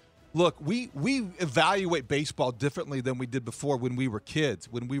Famer. Look, we evaluate baseball differently than we did before when we were kids,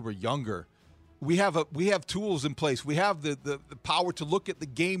 when we were younger. We have tools in place. We have the power to look at the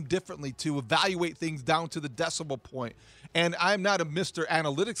game differently, to evaluate things down to the decimal point. And I'm not a Mr.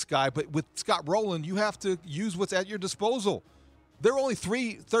 Analytics guy, but with Scott Rowland, you have to use what's at your disposal. There are only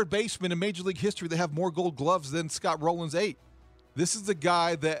 3 third basemen in Major League history that have more Gold Gloves than Scott Rowland's 8. This is the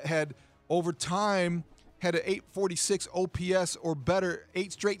guy that had, over time, had an 846 OPS or better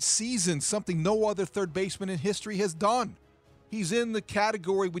 8 straight seasons, something no other third baseman in history has done. He's in the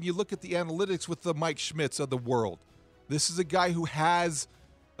category when you look at the analytics with the Mike Schmidts of the world. This is a guy who has,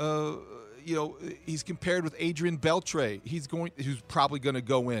 he's compared with Adrian Beltre. Who's probably going to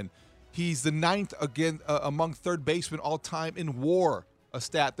go in. He's the 9th again among third basemen all time in WAR, a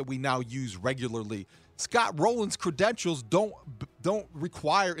stat that we now use regularly. Scott Rowland's credentials don't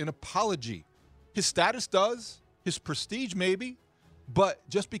require an apology. His status does, his prestige maybe, but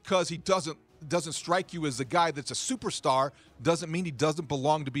just because he doesn't strike you as a guy that's a superstar doesn't mean he doesn't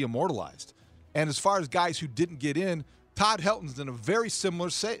belong to be immortalized. And as far as guys who didn't get in, Todd Helton's in a very similar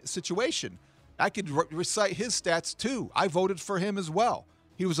situation. I could recite his stats too. I voted for him as well.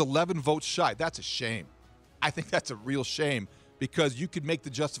 He was 11 votes shy. That's a shame. I think that's a real shame because you could make the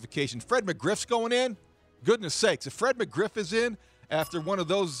justification. Fred McGriff's going in? Goodness sakes, if Fred McGriff is in after one of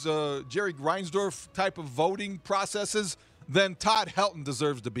those Jerry Reinsdorf type of voting processes, then Todd Helton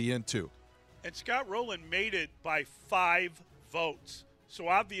deserves to be in too. And Scott Rowland made it by 5 votes. So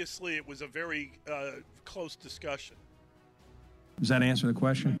obviously it was a very close discussion. Does that answer the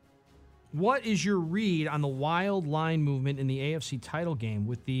question? What is your read on the wild line movement in the AFC title game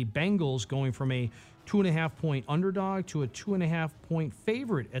with the Bengals going from a 2.5-point underdog to a 2.5-point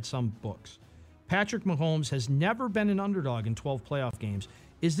favorite at some books? Patrick Mahomes has never been an underdog in 12 playoff games.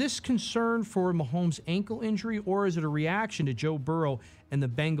 Is this concern for Mahomes' ankle injury, or is it a reaction to Joe Burrow and the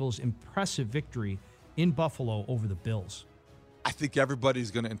Bengals' impressive victory in Buffalo over the Bills? I think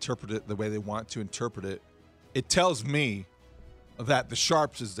everybody's going to interpret it the way they want to interpret it. It tells me that the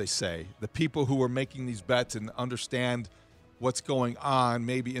sharps, as they say, the people who are making these bets and understand what's going on,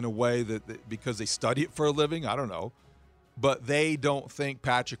 maybe in a way that because they study it for a living, I don't know, but they don't think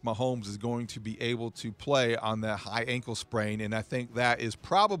Patrick Mahomes is going to be able to play on that high ankle sprain. And I think that is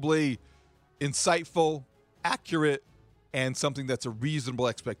probably insightful, accurate, and something that's a reasonable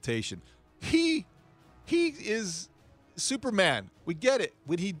expectation. He is Superman. We get it.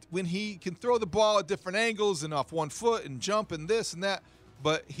 When he can throw the ball at different angles and off one foot and jump and this and that,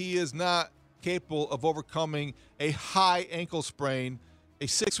 but he is not capable of overcoming a high ankle sprain, a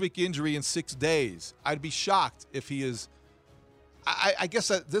 6-week injury in 6 days. I'd be shocked if he is. I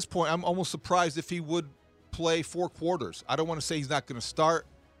guess at this point, I'm almost surprised if he would play 4 quarters. I don't want to say he's not going to start.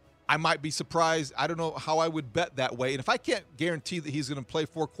 I might be surprised. I don't know how I would bet that way. And if I can't guarantee that he's going to play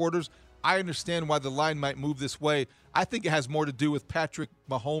 4 quarters, I understand why the line might move this way. I think it has more to do with Patrick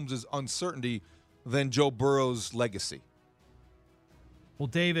Mahomes' uncertainty than Joe Burrow's legacy. Well,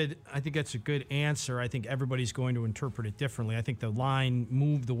 David, I think that's a good answer. I think everybody's going to interpret it differently. I think the line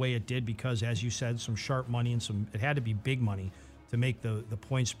moved the way it did because, as you said, some sharp money and it had to be big money to make the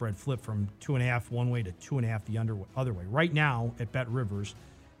point spread flip from 2.5 one way to 2.5 the other way. Right now at Bet Rivers,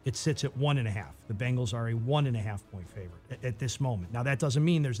 it sits at 1.5. The Bengals are a 1.5-point favorite at this moment. Now, that doesn't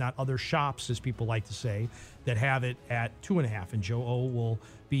mean there's not other shops, as people like to say, that have it at 2.5. And Joe O will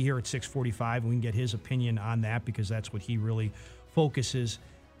be here at 6:45, and we can get his opinion on that because that's what he really focuses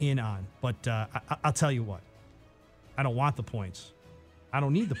in on. But I'll tell you what. I don't want the points. I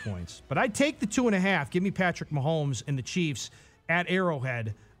don't need the points. But I'd take the 2.5. Give me Patrick Mahomes and the Chiefs at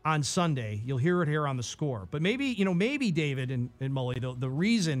Arrowhead on Sunday. You'll hear it here on The Score. But maybe David and Mully, the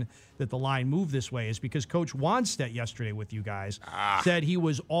reason that the line moved this way is because Coach Wannstedt yesterday with you guys said he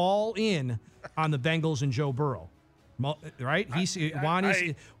was all in on the Bengals and Joe Burrow. Right? Coach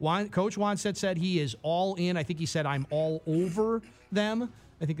Wannstedt said he is all in. I think he said, I'm all over them.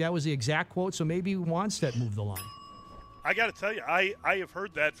 I think that was the exact quote. So maybe Wannstedt moved the line. I got to tell you, I have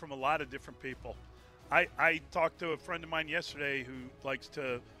heard that from a lot of different people. I talked to a friend of mine yesterday who likes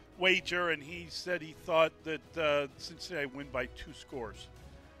to wager, and he said he thought that Cincinnati win by 2 scores.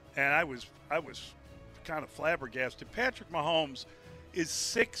 And I was kind of flabbergasted. Patrick Mahomes is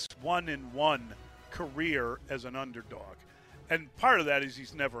 6-1-1 career as an underdog. And part of that is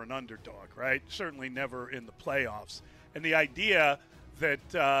he's never an underdog, right? Certainly never in the playoffs. And the idea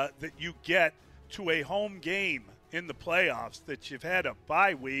that you get to a home game in the playoffs that you've had a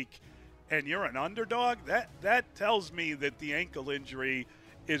bye week and you're an underdog, that tells me that the ankle injury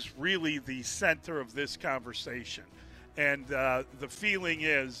is really the center of this conversation. And the feeling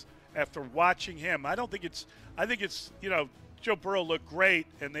is, after watching him, I think it's Joe Burrow looked great,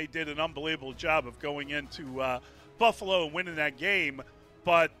 and they did an unbelievable job of going into Buffalo and winning that game.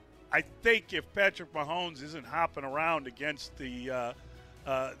 But I think if Patrick Mahomes isn't hopping around against the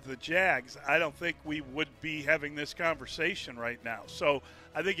Jags, I don't think we would be having this conversation right now. So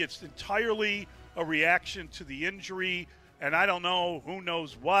I think it's entirely a reaction to the injury, and I don't know who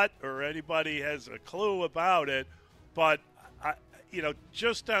knows what or anybody has a clue about it, but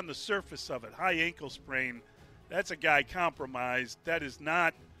just on the surface of it, high ankle sprain, that's a guy compromised. That is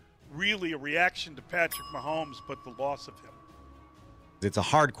not really a reaction to Patrick Mahomes, but the loss of him. It's a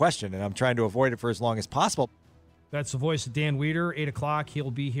hard question, and I'm trying to avoid it for as long as possible. That's the voice of Dan Weeder, 8 o'clock. He'll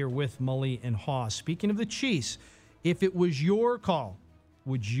be here with Mully and Haw. Speaking of the Chiefs, if it was your call,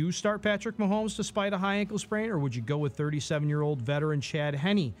 would you start Patrick Mahomes despite a high ankle sprain, or would you go with 37-year-old veteran Chad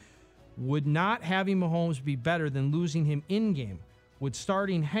Henne? Would not having Mahomes be better than losing him in-game? Would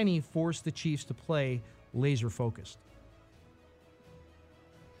starting Henne force the Chiefs to play laser-focused?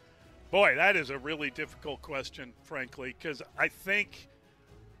 Boy, that is a really difficult question, frankly, because I think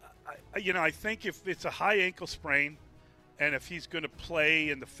if it's a high ankle sprain and if he's going to play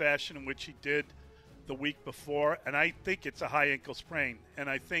in the fashion in which he did the week before, and I think it's a high ankle sprain, and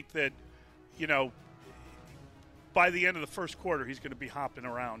I think that, by the end of the first quarter, he's going to be hopping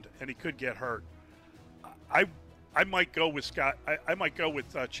around and he could get hurt. I might go with I might go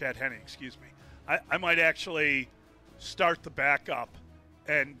with Chad Henne, excuse me. I might actually start the backup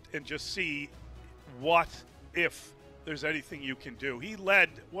and just see what if there's anything you can do. He led,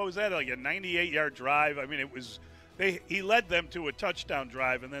 what was that, like a 98-yard drive? I mean, he led them to a touchdown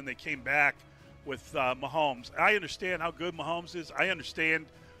drive, and then they came back with Mahomes. I understand how good Mahomes is. I understand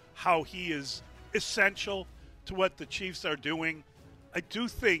how he is essential to what the Chiefs are doing. I do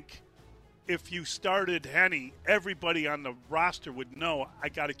think if you started Henne, everybody on the roster would know, I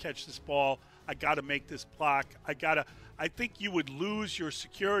got to catch this ball. I got to make this block. I think you would lose your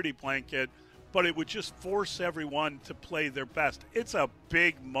security blanket, but it would just force everyone to play their best. It's a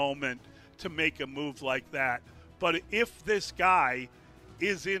big moment to make a move like that. But if this guy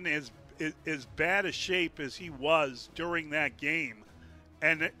is in as bad a shape as he was during that game,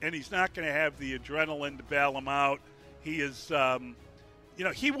 and he's not going to have the adrenaline to bail him out, he is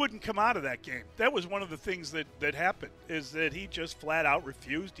he wouldn't come out of that game. That was one of the things that happened, is that he just flat out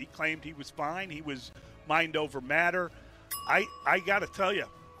refused. He claimed he was fine. He was mind over matter. I got to tell you,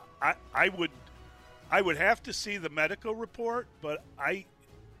 I would have to see the medical report, but my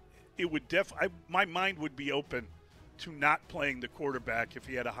mind would be open to not playing the quarterback if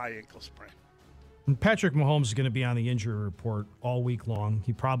he had a high ankle sprain. And Patrick Mahomes is going to be on the injury report all week long.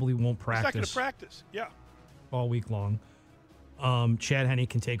 He probably won't practice. He's not going to practice, yeah. All week long. Chad Henne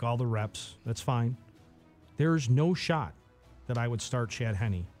can take all the reps. That's fine. There's no shot that I would start Chad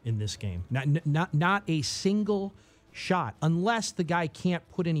Henne in this game. Not a single shot, unless the guy can't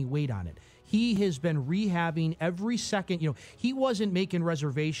put any weight on it. He has been rehabbing every second. He wasn't making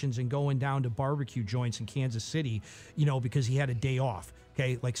reservations and going down to barbecue joints in Kansas City, because he had a day off.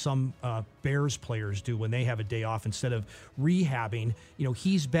 Okay, like some Bears players do when they have a day off instead of rehabbing.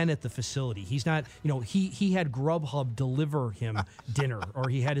 He's been at the facility. He's not, he had Grubhub deliver him dinner, or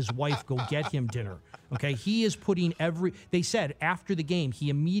he had his wife go get him dinner. Okay, he is putting they said after the game, he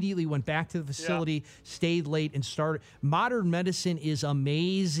immediately went back to the facility, stayed late, and started. Modern medicine is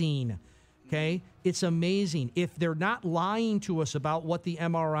amazing. Okay, it's amazing. If they're not lying to us about what the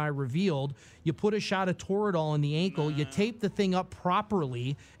MRI revealed, you put a shot of Toradol in the ankle, you tape the thing up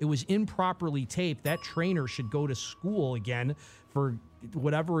properly. It was improperly taped. That trainer should go to school again for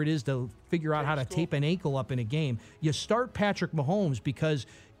whatever it is to figure out how to tape an ankle up in a game. You start Patrick Mahomes because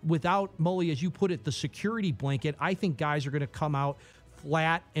without, Mully, as you put it, the security blanket, I think guys are going to come out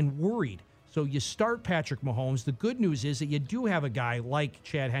flat and worried. So you start Patrick Mahomes. The good news is that you do have a guy like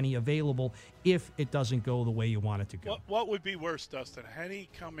Chad Henne available if it doesn't go the way you want it to go. What would be worse, Dustin? Henne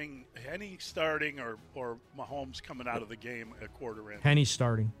starting or Mahomes coming out of the game a quarter in? Henne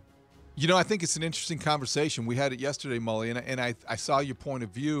starting. I think it's an interesting conversation. We had it yesterday, Mully, and I saw your point of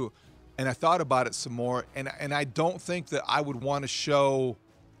view, and I thought about it some more, and I don't think that I would want to show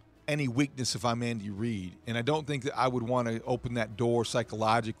any weakness if I'm Andy Reid, and I don't think that I would want to open that door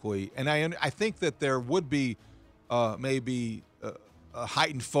psychologically. And I think that there would be maybe a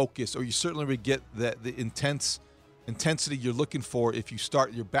heightened focus, or you certainly would get the intensity you're looking for if you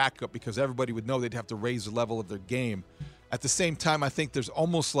start your backup, because everybody would know they'd have to raise the level of their game. At the same time, I think there's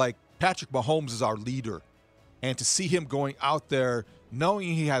almost like Patrick Mahomes is our leader. And to see him going out there, knowing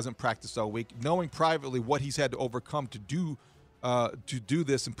he hasn't practiced all week, knowing privately what he's had to overcome to do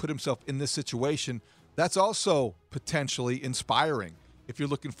this and put himself in this situation, that's also potentially inspiring. If you're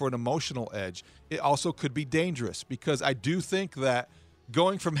looking for an emotional edge, it also could be dangerous, because I do think that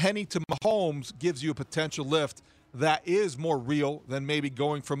going from Henne to Mahomes gives you a potential lift that is more real than maybe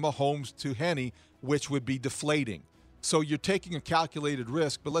going from Mahomes to Henne, which would be deflating. So you're taking a calculated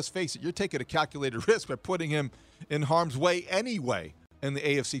risk, but let's face it, you're taking a calculated risk by putting him in harm's way anyway in the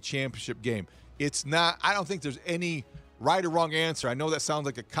AFC Championship game. It's not, I don't think there's any right or wrong answer. I know that sounds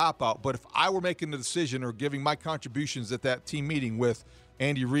like a cop-out, but if I were making the decision or giving my contributions at that team meeting with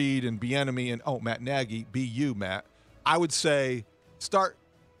Andy Reid and Bieniemy and, Matt Nagy, Matt, I would say start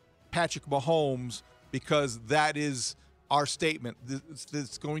Patrick Mahomes, because that is our statement.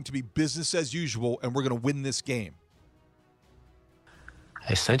 It's going to be business as usual, and we're going to win this game.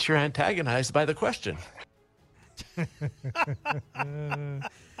 I sense you're antagonized by the question.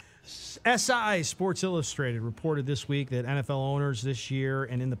 SI, Sports Illustrated, reported this week that NFL owners this year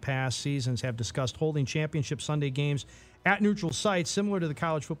and in the past seasons have discussed holding championship Sunday games at neutral sites, similar to the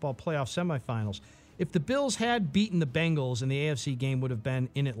college football playoff semifinals. If the Bills had beaten the Bengals, and the AFC game would have been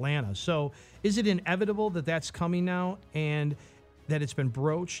in Atlanta. So is it inevitable that that's coming now and that it's been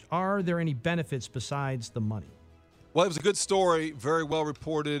broached? Are there any benefits besides the money? Well, it was a good story, very well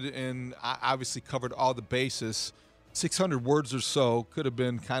reported, and I obviously covered all the bases. 600 words or so, could have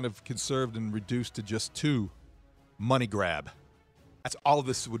been kind of conserved and reduced to just 2. Money grab. That's all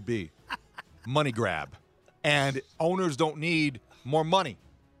this would be. Money grab. And owners don't need more money.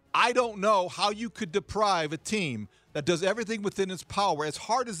 I don't know how you could deprive a team that does everything within its power, as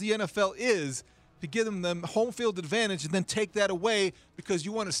hard as the NFL is, to give them the home field advantage and then take that away because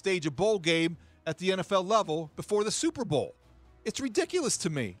you want to stage a bowl game at the NFL level before the Super Bowl. It's ridiculous to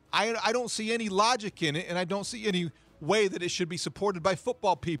me. I don't see any logic in it, and I don't see any way that it should be supported by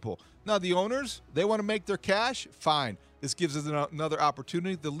football people. Now, the owners, they want to make their cash, fine. This gives us another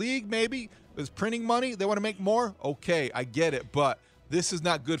opportunity. The league maybe is printing money. They want to make more. Okay, I get it, but this is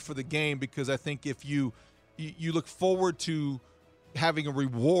not good for the game, because I think if you look forward to having a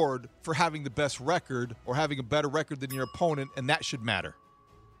reward for having the best record or having a better record than your opponent, and that should matter.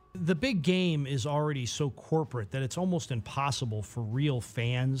 The big game is already so corporate that it's almost impossible for real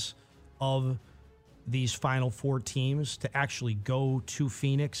fans of these Final Four teams to actually go to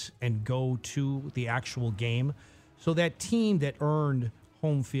Phoenix and go to the actual game. So that team that earned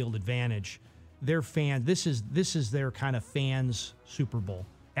home field advantage, their fan, this is their kind of fans' Super Bowl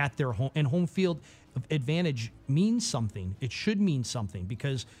at their home. And home field advantage means something. It should mean something,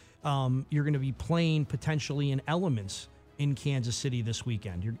 because you're going to be playing potentially in elements in Kansas City this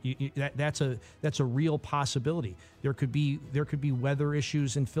weekend. That's a real possibility. There could be weather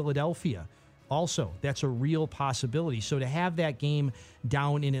issues in Philadelphia. Also, that's a real possibility. So to have that game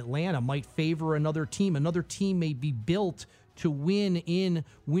down in Atlanta might favor another team. Another team may be built to win in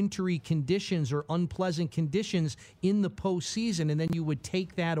wintry conditions or unpleasant conditions in the postseason, and then you would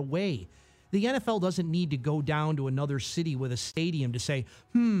take that away. The NFL doesn't need to go down to another city with a stadium to say,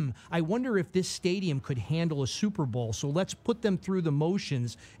 I wonder if this stadium could handle a Super Bowl, so let's put them through the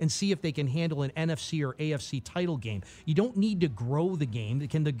motions and see if they can handle an NFC or AFC title game. You don't need to grow the game.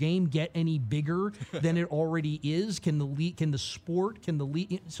 Can the game get any bigger than it already is? Can the league, can the sport, can the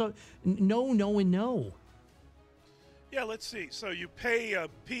league? So no, and no. Yeah, let's see. So you pay a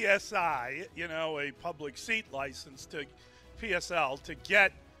PSI, a public seat license to PSL to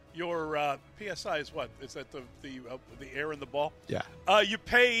get your PSI is what? Is that the air in the ball? Yeah. You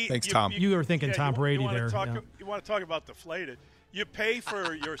pay. Thanks, Tom. You were thinking Tom Brady there. You want to talk about deflated? You pay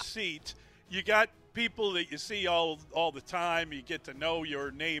for your seat. You got people that you see all the time. You get to know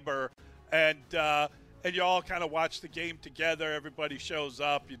your neighbor, and you all kind of watch the game together. Everybody shows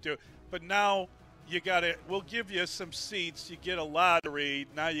up. You do, but now you got to. We'll give you some seats. You get a lottery.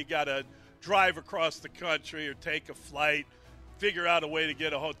 Now you got to drive across the country or take a flight. Figure out a way to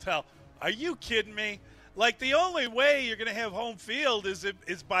get a hotel. Are you kidding me? Like, the only way you're going to have home field is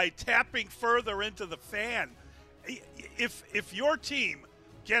by tapping further into the fan. If your team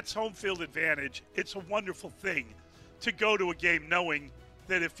gets home field advantage, it's a wonderful thing to go to a game knowing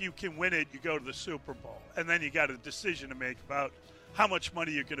that if you can win it, you go to the Super Bowl. And then you got a decision to make about how much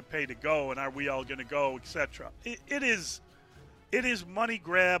money you're going to pay to go and are we all going to go, etc. It is money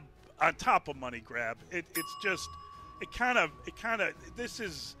grab on top of money grab. It's just... It kind of, this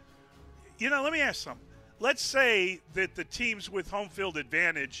is, let me ask something. Let's say that the teams with home field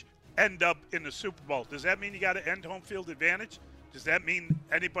advantage end up in the Super Bowl. Does that mean you got to end home field advantage? Does that mean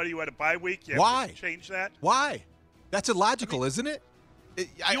anybody who had a bye week, you have to change that? Why? That's illogical, isn't it?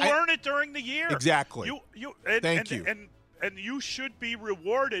 You earn it during the year. Exactly. Thank you. And you should be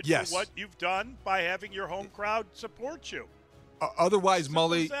rewarded for what you've done by having your home crowd support you. Otherwise,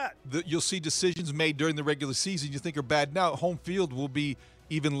 Mully, you'll see decisions made during the regular season you think are bad now. Home field will be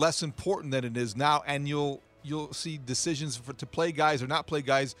even less important than it is now, and you'll see decisions to play guys or not play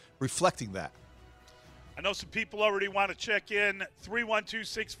guys reflecting that. I know some people already want to check in.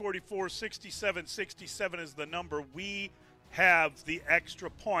 312-644-6767 is the number. We have the extra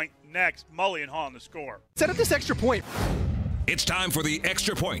point next. Mully and Haw on The Score. Set up this extra point. It's time for the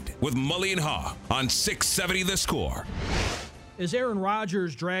Extra Point with Mully and Haw on 670 The Score. As Aaron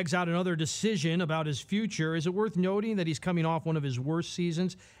Rodgers drags out another decision about his future, is it worth noting that he's coming off one of his worst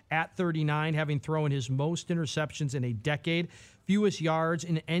seasons at 39, having thrown his most interceptions in a decade, fewest yards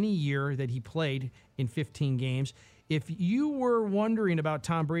in any year that he played in 15 games? If you were wondering about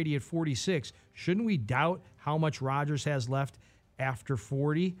Tom Brady at 46, shouldn't we doubt how much Rodgers has left after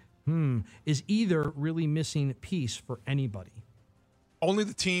 40? Is either really missing piece for anybody? Only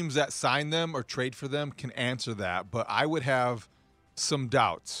the teams that sign them or trade for them can answer that, but I would have some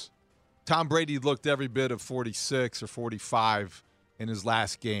doubts. Tom Brady looked every bit of 46 or 45 in his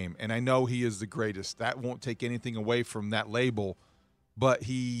last game, and I know he is the greatest. That won't take anything away from that label, but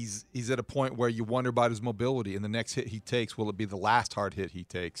he's at a point where you wonder about his mobility, and the next hit he takes, will it be the last hard hit he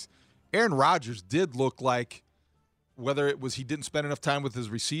takes? Aaron Rodgers did look like, whether it was he didn't spend enough time with his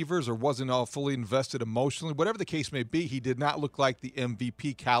receivers or wasn't all fully invested emotionally, whatever the case may be, he did not look like the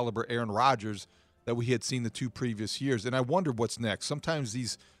MVP caliber Aaron Rodgers that we had seen the 2 previous years. And I wonder what's next. Sometimes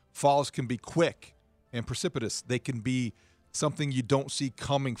these falls can be quick and precipitous. They can be something you don't see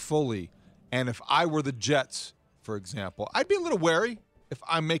coming fully. And if I were the Jets, for example, I'd be a little wary if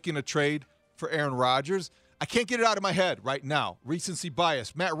I'm making a trade for Aaron Rodgers. I can't get it out of my head right now. Recency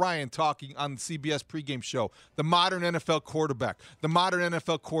bias. Matt Ryan talking on the CBS pregame show. The modern NFL quarterback. The modern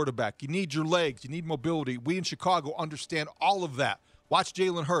NFL quarterback. You need your legs. You need mobility. We in Chicago understand all of that. Watch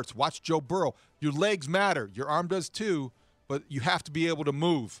Jalen Hurts. Watch Joe Burrow. Your legs matter. Your arm does too, but you have to be able to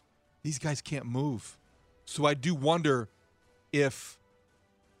move. These guys can't move. So I do wonder if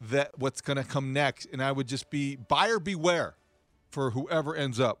what's going to come next, and I would just be buyer beware for whoever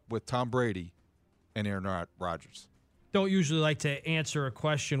ends up with Tom Brady and Aaron Rodgers. Don't usually like to answer a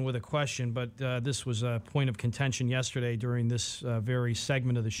question with a question, but this was a point of contention yesterday during this very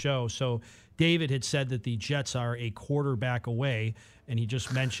segment of the show. So David had said that the Jets are a quarterback away, and he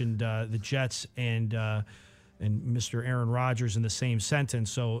just mentioned the Jets and Mr. Aaron Rodgers in the same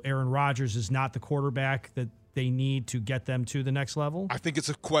sentence. So Aaron Rodgers is not the quarterback that they need to get them to the next level? I think it's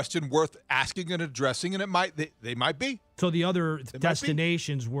a question worth asking and addressing, and they might be. So the other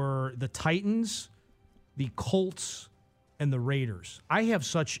destinations were the Titans, the Colts, and the Raiders. I have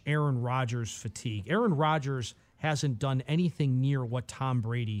such Aaron Rodgers fatigue. Aaron Rodgers hasn't done anything near what Tom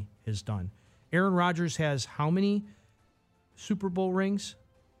Brady has done. Aaron Rodgers has how many Super Bowl rings?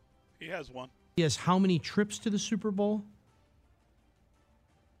 He has one. He has how many trips to the Super Bowl?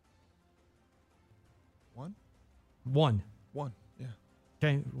 One. Yeah.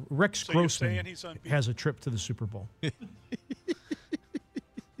 Okay, Rex So Grossman you're saying he's unbeaten? has a trip to the Super Bowl.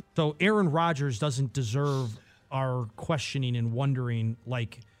 So Aaron Rodgers doesn't deserve our questioning and wondering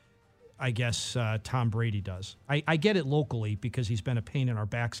like, I guess, Tom Brady does. I get it locally because he's been a pain in our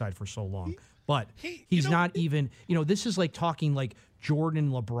backside for so long. But he's not even, this is like talking like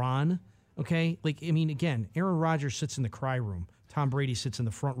Jordan LeBron, okay? Like, I mean, again, Aaron Rodgers sits in the cry room. Tom Brady sits in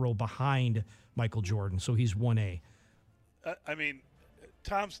the front row behind Michael Jordan, so he's 1A. I mean,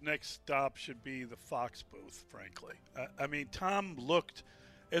 Tom's next stop should be the Fox booth, frankly. I mean, Tom looked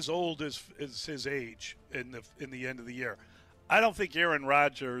as old as his age in the end of the year. I don't think Aaron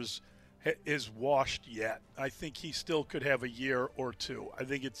Rodgers is washed yet. I think he still could have a year or two. I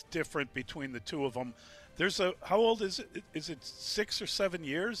think it's different between the two of them. How old is it? Is it 6 or 7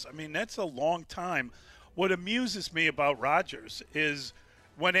 years? I mean, that's a long time. What amuses me about Rodgers is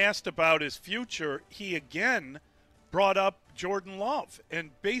when asked about his future, he again brought up Jordan Love and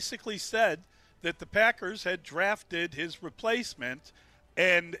basically said that the Packers had drafted his replacement,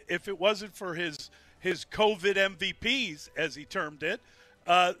 and if it wasn't for his COVID MVPs, as he termed it,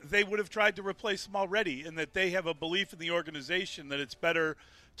 they would have tried to replace him already, and that they have a belief in the organization that it's better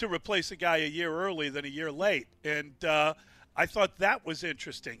to replace a guy a year early than a year late. And I thought that was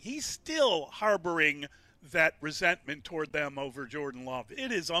interesting. He's still harboring that resentment toward them over Jordan Love.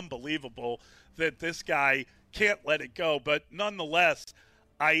 It is unbelievable that this guy can't let it go. But nonetheless,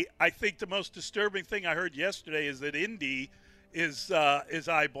 I think the most disturbing thing I heard yesterday is that Indy is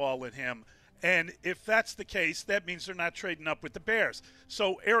eyeballing him. And if that's the case, that means they're not trading up with the Bears.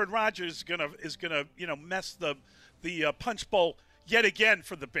 So Aaron Rodgers is gonna mess the punch bowl yet again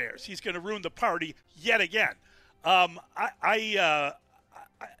for the Bears. He's going to ruin the party yet again. The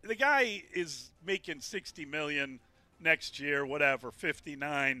guy is making $60 million next year, whatever,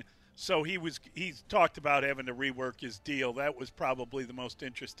 59. So he's talked about having to rework his deal. That was probably the most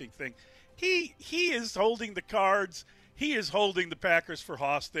interesting thing. He is holding the cards. He is holding the Packers for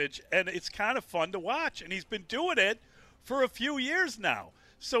hostage, and it's kind of fun to watch. And he's been doing it for a few years now.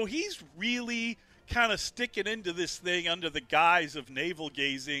 So he's really kind of sticking into this thing under the guise of navel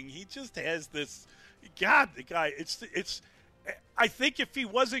gazing. He just has this. God, the guy. It's. I think if he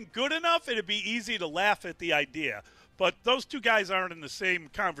wasn't good enough, it'd be easy to laugh at the idea. But those two guys aren't in the same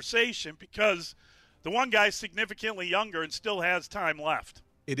conversation because the one guy's significantly younger and still has time left.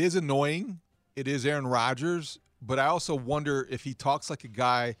 It is annoying. It is Aaron Rodgers. But I also wonder if he talks like a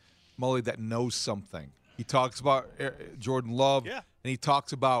guy, Mully, that knows something. He talks about Jordan Love, and he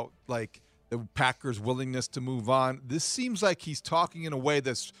talks about, like, the Packers' willingness to move on. This seems like he's talking in a way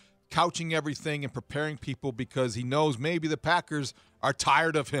that's couching everything and preparing people because he knows maybe the Packers are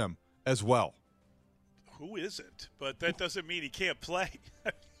tired of him as well. Who isn't? But that doesn't mean he can't play.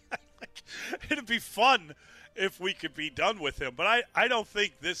 It'd be fun if we could be done with him. But I don't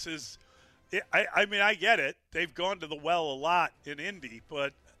think this is – I mean, I get it. They've gone to the well a lot in Indy.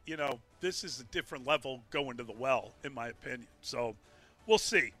 But, you know, this is a different level going to the well, in my opinion. So we'll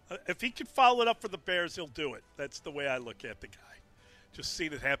see. If he can follow it up for the Bears, he'll do it. That's the way I look at the guy. Just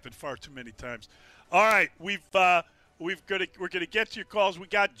seen it happen far too many times. All right, we're going to get to your calls. We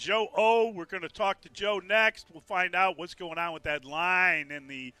got Joe O. We're going to talk to Joe next. We'll find out what's going on with that line in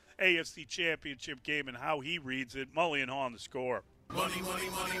the AFC Championship game and how he reads it. Mully and Haw on The Score. Money, money,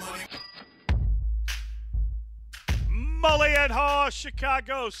 money, money. Mully and Haw,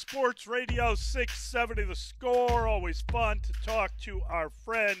 Chicago Sports Radio 670 The Score. Always fun to talk to our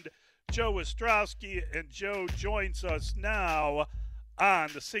friend Joe Ostrowski, and Joe joins us now on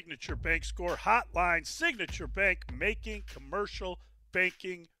the Signature Bank Score Hotline. Signature Bank, making commercial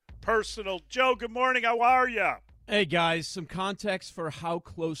banking personal. Joe, good morning. How are you? Hey, guys, some context for how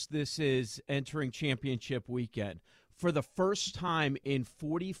close this is entering championship weekend. For the first time in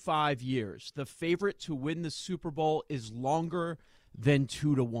 45 years, the favorite to win the Super Bowl is longer than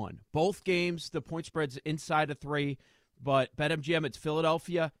 2-1. Both games, the point spread's inside of 3, but BetMGM, it's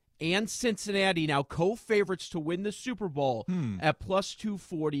Philadelphia and Cincinnati now co-favorites to win the Super Bowl at plus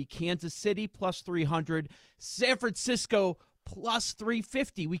 240. Kansas City plus 300. San Francisco plus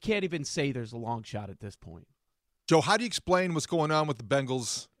 350. We can't even say there's a long shot at this point. Joe, how do you explain what's going on with the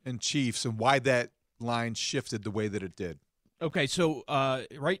Bengals and Chiefs and why that line shifted the way that it did? Okay, so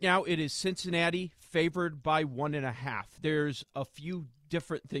right now it is Cincinnati favored by 1.5. There's a few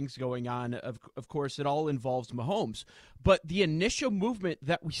different things going on. Of course, it all involves Mahomes. But the initial movement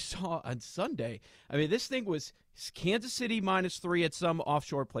that we saw on Sunday, I mean, this thing was Kansas City -3 at some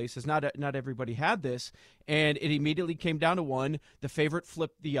offshore places. Not everybody had this, and it immediately came down to 1. The favorite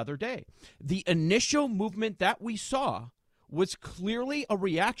flipped the other day. The initial movement that we saw was clearly a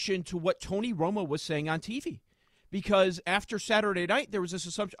reaction to what Tony Romo was saying on TV. Because after Saturday night, there was this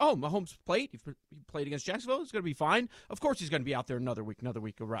assumption, Mahomes played. He played against Jacksonville. It's going to be fine. Of course he's going to be out there another week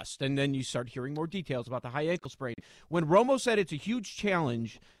of rest. And then you start hearing more details about the high ankle sprain. When Romo said it's a huge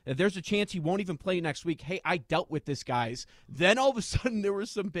challenge, that there's a chance he won't even play next week, hey, I dealt with this, guys. Then all of a sudden there was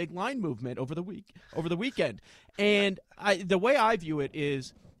some big line movement over the weekend. And the way I view it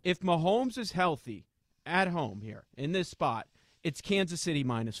is if Mahomes is healthy at home here in this spot, it's Kansas City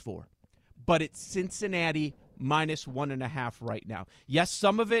 -4. But it's Cincinnati -1.5 right now. Yes,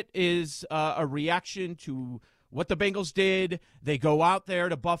 some of it is a reaction to what the Bengals did. They go out there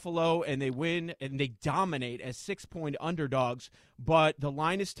to Buffalo and they win and they dominate as 6-point underdogs. But the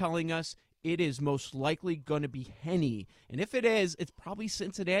line is telling us it is most likely going to be Henny. And if it is, it's probably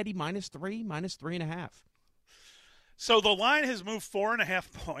Cincinnati -3, -3.5. So the line has moved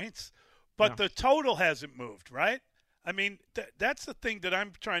 4.5 points, but the total hasn't moved, right? I mean, that's the thing that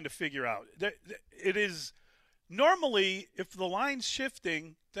I'm trying to figure out. It is normally, if the line's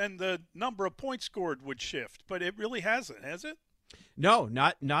shifting, then the number of points scored would shift, but it really hasn't, has it? No,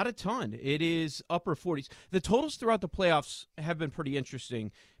 not a ton. It is upper 40s. The totals throughout the playoffs have been pretty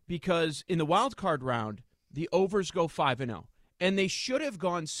interesting because in the wild card round, the overs go 5-0. And they should have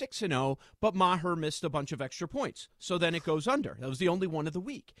gone 6-0, but Maher missed a bunch of extra points. So then it goes under. That was the only one of the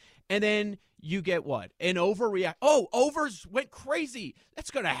week. And then you get what? An overreact. Oh, overs went crazy. That's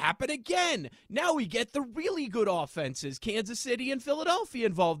going to happen again. Now we get the really good offenses. Kansas City and Philadelphia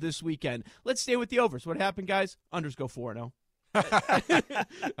involved this weekend. Let's stay with the overs. What happened, guys? Unders go 4-0.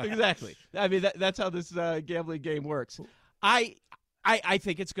 Exactly. I mean, that's how this gambling game works. I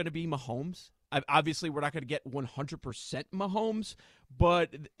think it's going to be Mahomes. Obviously, we're not going to get 100% Mahomes,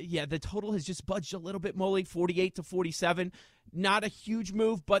 but yeah, the total has just budged a little bit, Molly, 48 to 47. Not a huge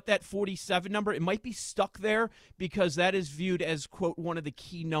move, but that 47 number, it might be stuck there because that is viewed as, quote, one of the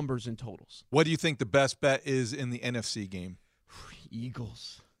key numbers in totals. What do you think the best bet is in the NFC game?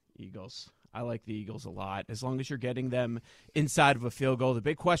 Eagles. I like the Eagles a lot, as long as you're getting them inside of a field goal. The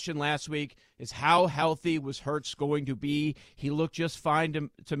big question last week is how healthy was Hurts going to be? He looked just fine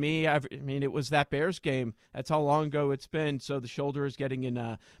to me. I mean, it was that Bears game. That's how long ago it's been, so the shoulder is getting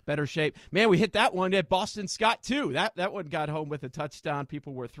in better shape. Man, we hit that one at Boston Scott, too. That one got home with a touchdown.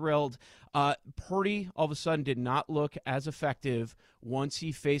 People were thrilled. Purdy, all of a sudden, did not look as effective once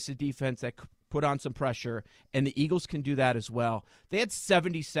he faced a defense that put on some pressure, and the Eagles can do that as well. They had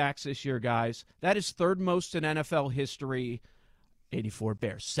 70 sacks this year, guys. That is third most in NFL history. 84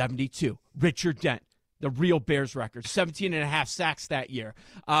 Bears, 72. Richard Dent, the real Bears record, 17.5 sacks that year.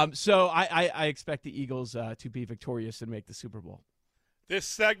 So I expect the Eagles to be victorious and make the Super Bowl. This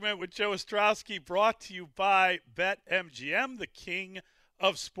segment with Joe Ostrowski brought to you by BetMGM, the king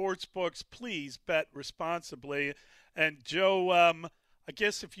of sportsbooks. Please bet responsibly. And Joe, I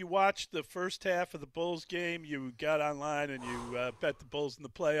guess if you watched the first half of the Bulls game, you got online and you bet the Bulls in the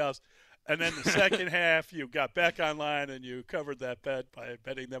playoffs. And then the second half, you got back online and you covered that bet by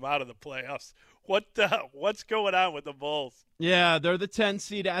betting them out of the playoffs. What's going on with the Bulls? Yeah, they're the 10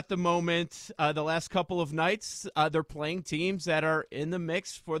 seed at the moment. The last couple of nights, they're playing teams that are in the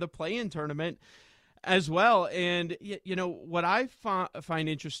mix for the play-in tournament as well. And, you know, what I find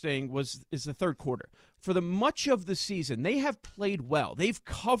interesting is the third quarter. For the much of the season, they have played well. They've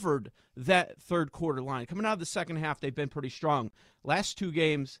covered that third quarter line. Coming out of the second half, they've been pretty strong. Last two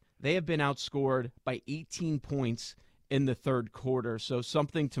games, they have been outscored by 18 points in the third quarter, so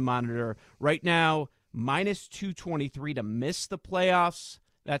something to monitor. Right now, minus 223 to miss the playoffs.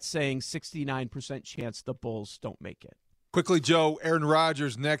 That's saying 69% chance the Bulls don't make it. Quickly, Joe, Aaron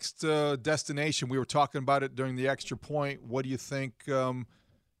Rodgers' next destination. We were talking about it during the extra point. What do you think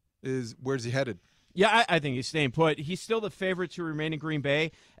where's he headed? Yeah, I think he's staying put. He's still the favorite to remain in Green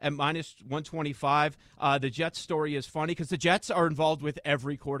Bay at minus 125. The Jets story is funny because the Jets are involved with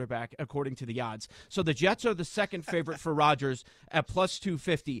every quarterback, according to the odds. So the Jets are the second favorite for Rodgers at plus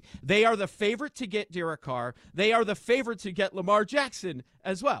 250. They are the favorite to get Derek Carr. They are the favorite to get Lamar Jackson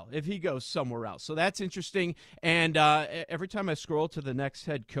as well if he goes somewhere else. So that's interesting. And every time I scroll to the next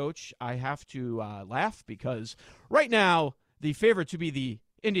head coach, I have to laugh because right now the favorite to be the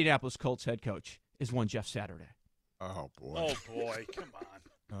Indianapolis Colts head coach is one Jeff Saturday. Oh, boy. Oh, boy. Come on.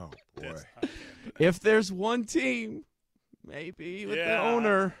 Oh, boy. If there's one team, maybe with the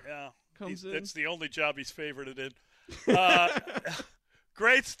owner comes in. It's the only job he's favored in.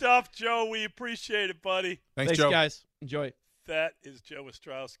 Great stuff, Joe. We appreciate it, buddy. Thanks, Joe. Guys. Enjoy. That is Joe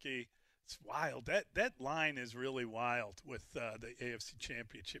Ostrowski. It's wild. That line is really wild with the AFC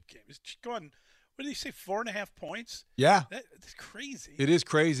Championship game. It's gone – what did he say, 4.5 points? Yeah. That's crazy. It is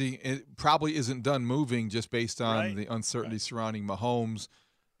crazy. It probably isn't done moving just based on the uncertainty surrounding Mahomes.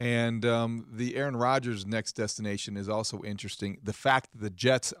 And the Aaron Rodgers' next destination is also interesting. The fact that the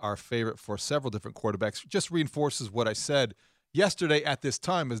Jets are favorite for several different quarterbacks just reinforces what I said yesterday at this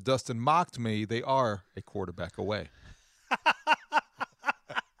time as Dustin mocked me. They are a quarterback away.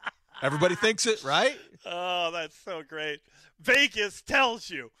 Everybody thinks it, right? Oh, that's so great. Vegas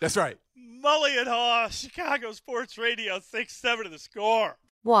tells you. That's right. Mully and Haw, Chicago Sports Radio, 6-7 to the score.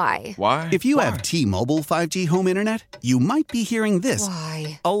 Why? If you have T-Mobile 5G home internet, you might be hearing this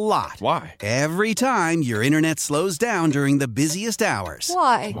a lot. Why? Every time your internet slows down during the busiest hours.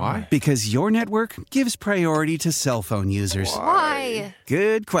 Why? Because your network gives priority to cell phone users. Why?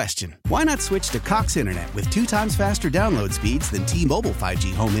 Good question. Why not switch to Cox Internet with 2 times faster download speeds than T-Mobile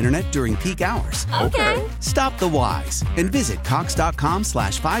 5G home internet during peak hours? Okay. Stop the whys and visit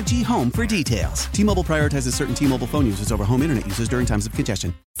cox.com/5G home for details. T-Mobile prioritizes certain T-Mobile phone users over home internet users during times of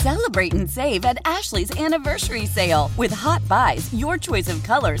congestion. Celebrate and save at Ashley's Anniversary Sale. With Hot Buys, your choice of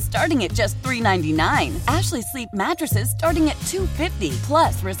colors starting at just $3.99. Ashley Sleep mattresses starting at $2.50.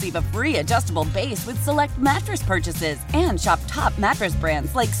 Plus, receive a free adjustable base with select mattress purchases. And shop top mattress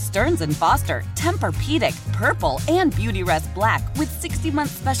brands like Stearns & Foster, Tempur-Pedic, Purple, and Beautyrest Black with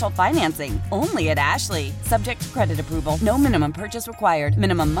 60-month special financing. Only at Ashley. Subject to credit approval. No minimum purchase required.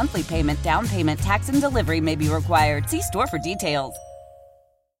 Minimum monthly payment, down payment, tax, and delivery may be required. See store for details.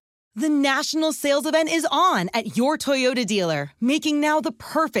 The national sales event is on at your Toyota dealer, making now the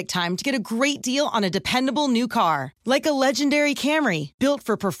perfect time to get a great deal on a dependable new car. Like a legendary Camry, built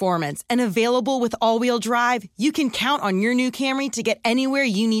for performance and available with all-wheel drive, you can count on your new Camry to get anywhere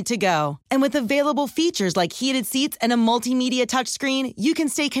you need to go. And with available features like heated seats and a multimedia touchscreen, you can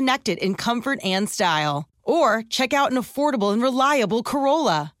stay connected in comfort and style. Or check out an affordable and reliable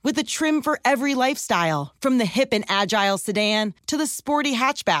Corolla with a trim for every lifestyle. From the hip and agile sedan to the sporty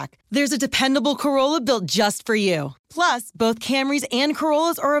hatchback, there's a dependable Corolla built just for you. Plus, both Camrys and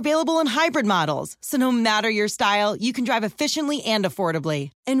Corollas are available in hybrid models, so no matter your style, you can drive efficiently and affordably.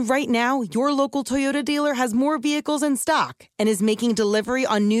 And right now, your local Toyota dealer has more vehicles in stock and is making delivery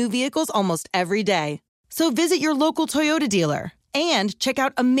on new vehicles almost every day. So visit your local Toyota dealer. And check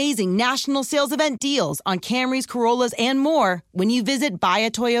out amazing national sales event deals on Camrys, Corollas, and more when you visit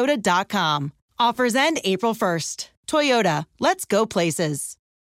buyatoyota.com. Offers end April 1st. Toyota, let's go places.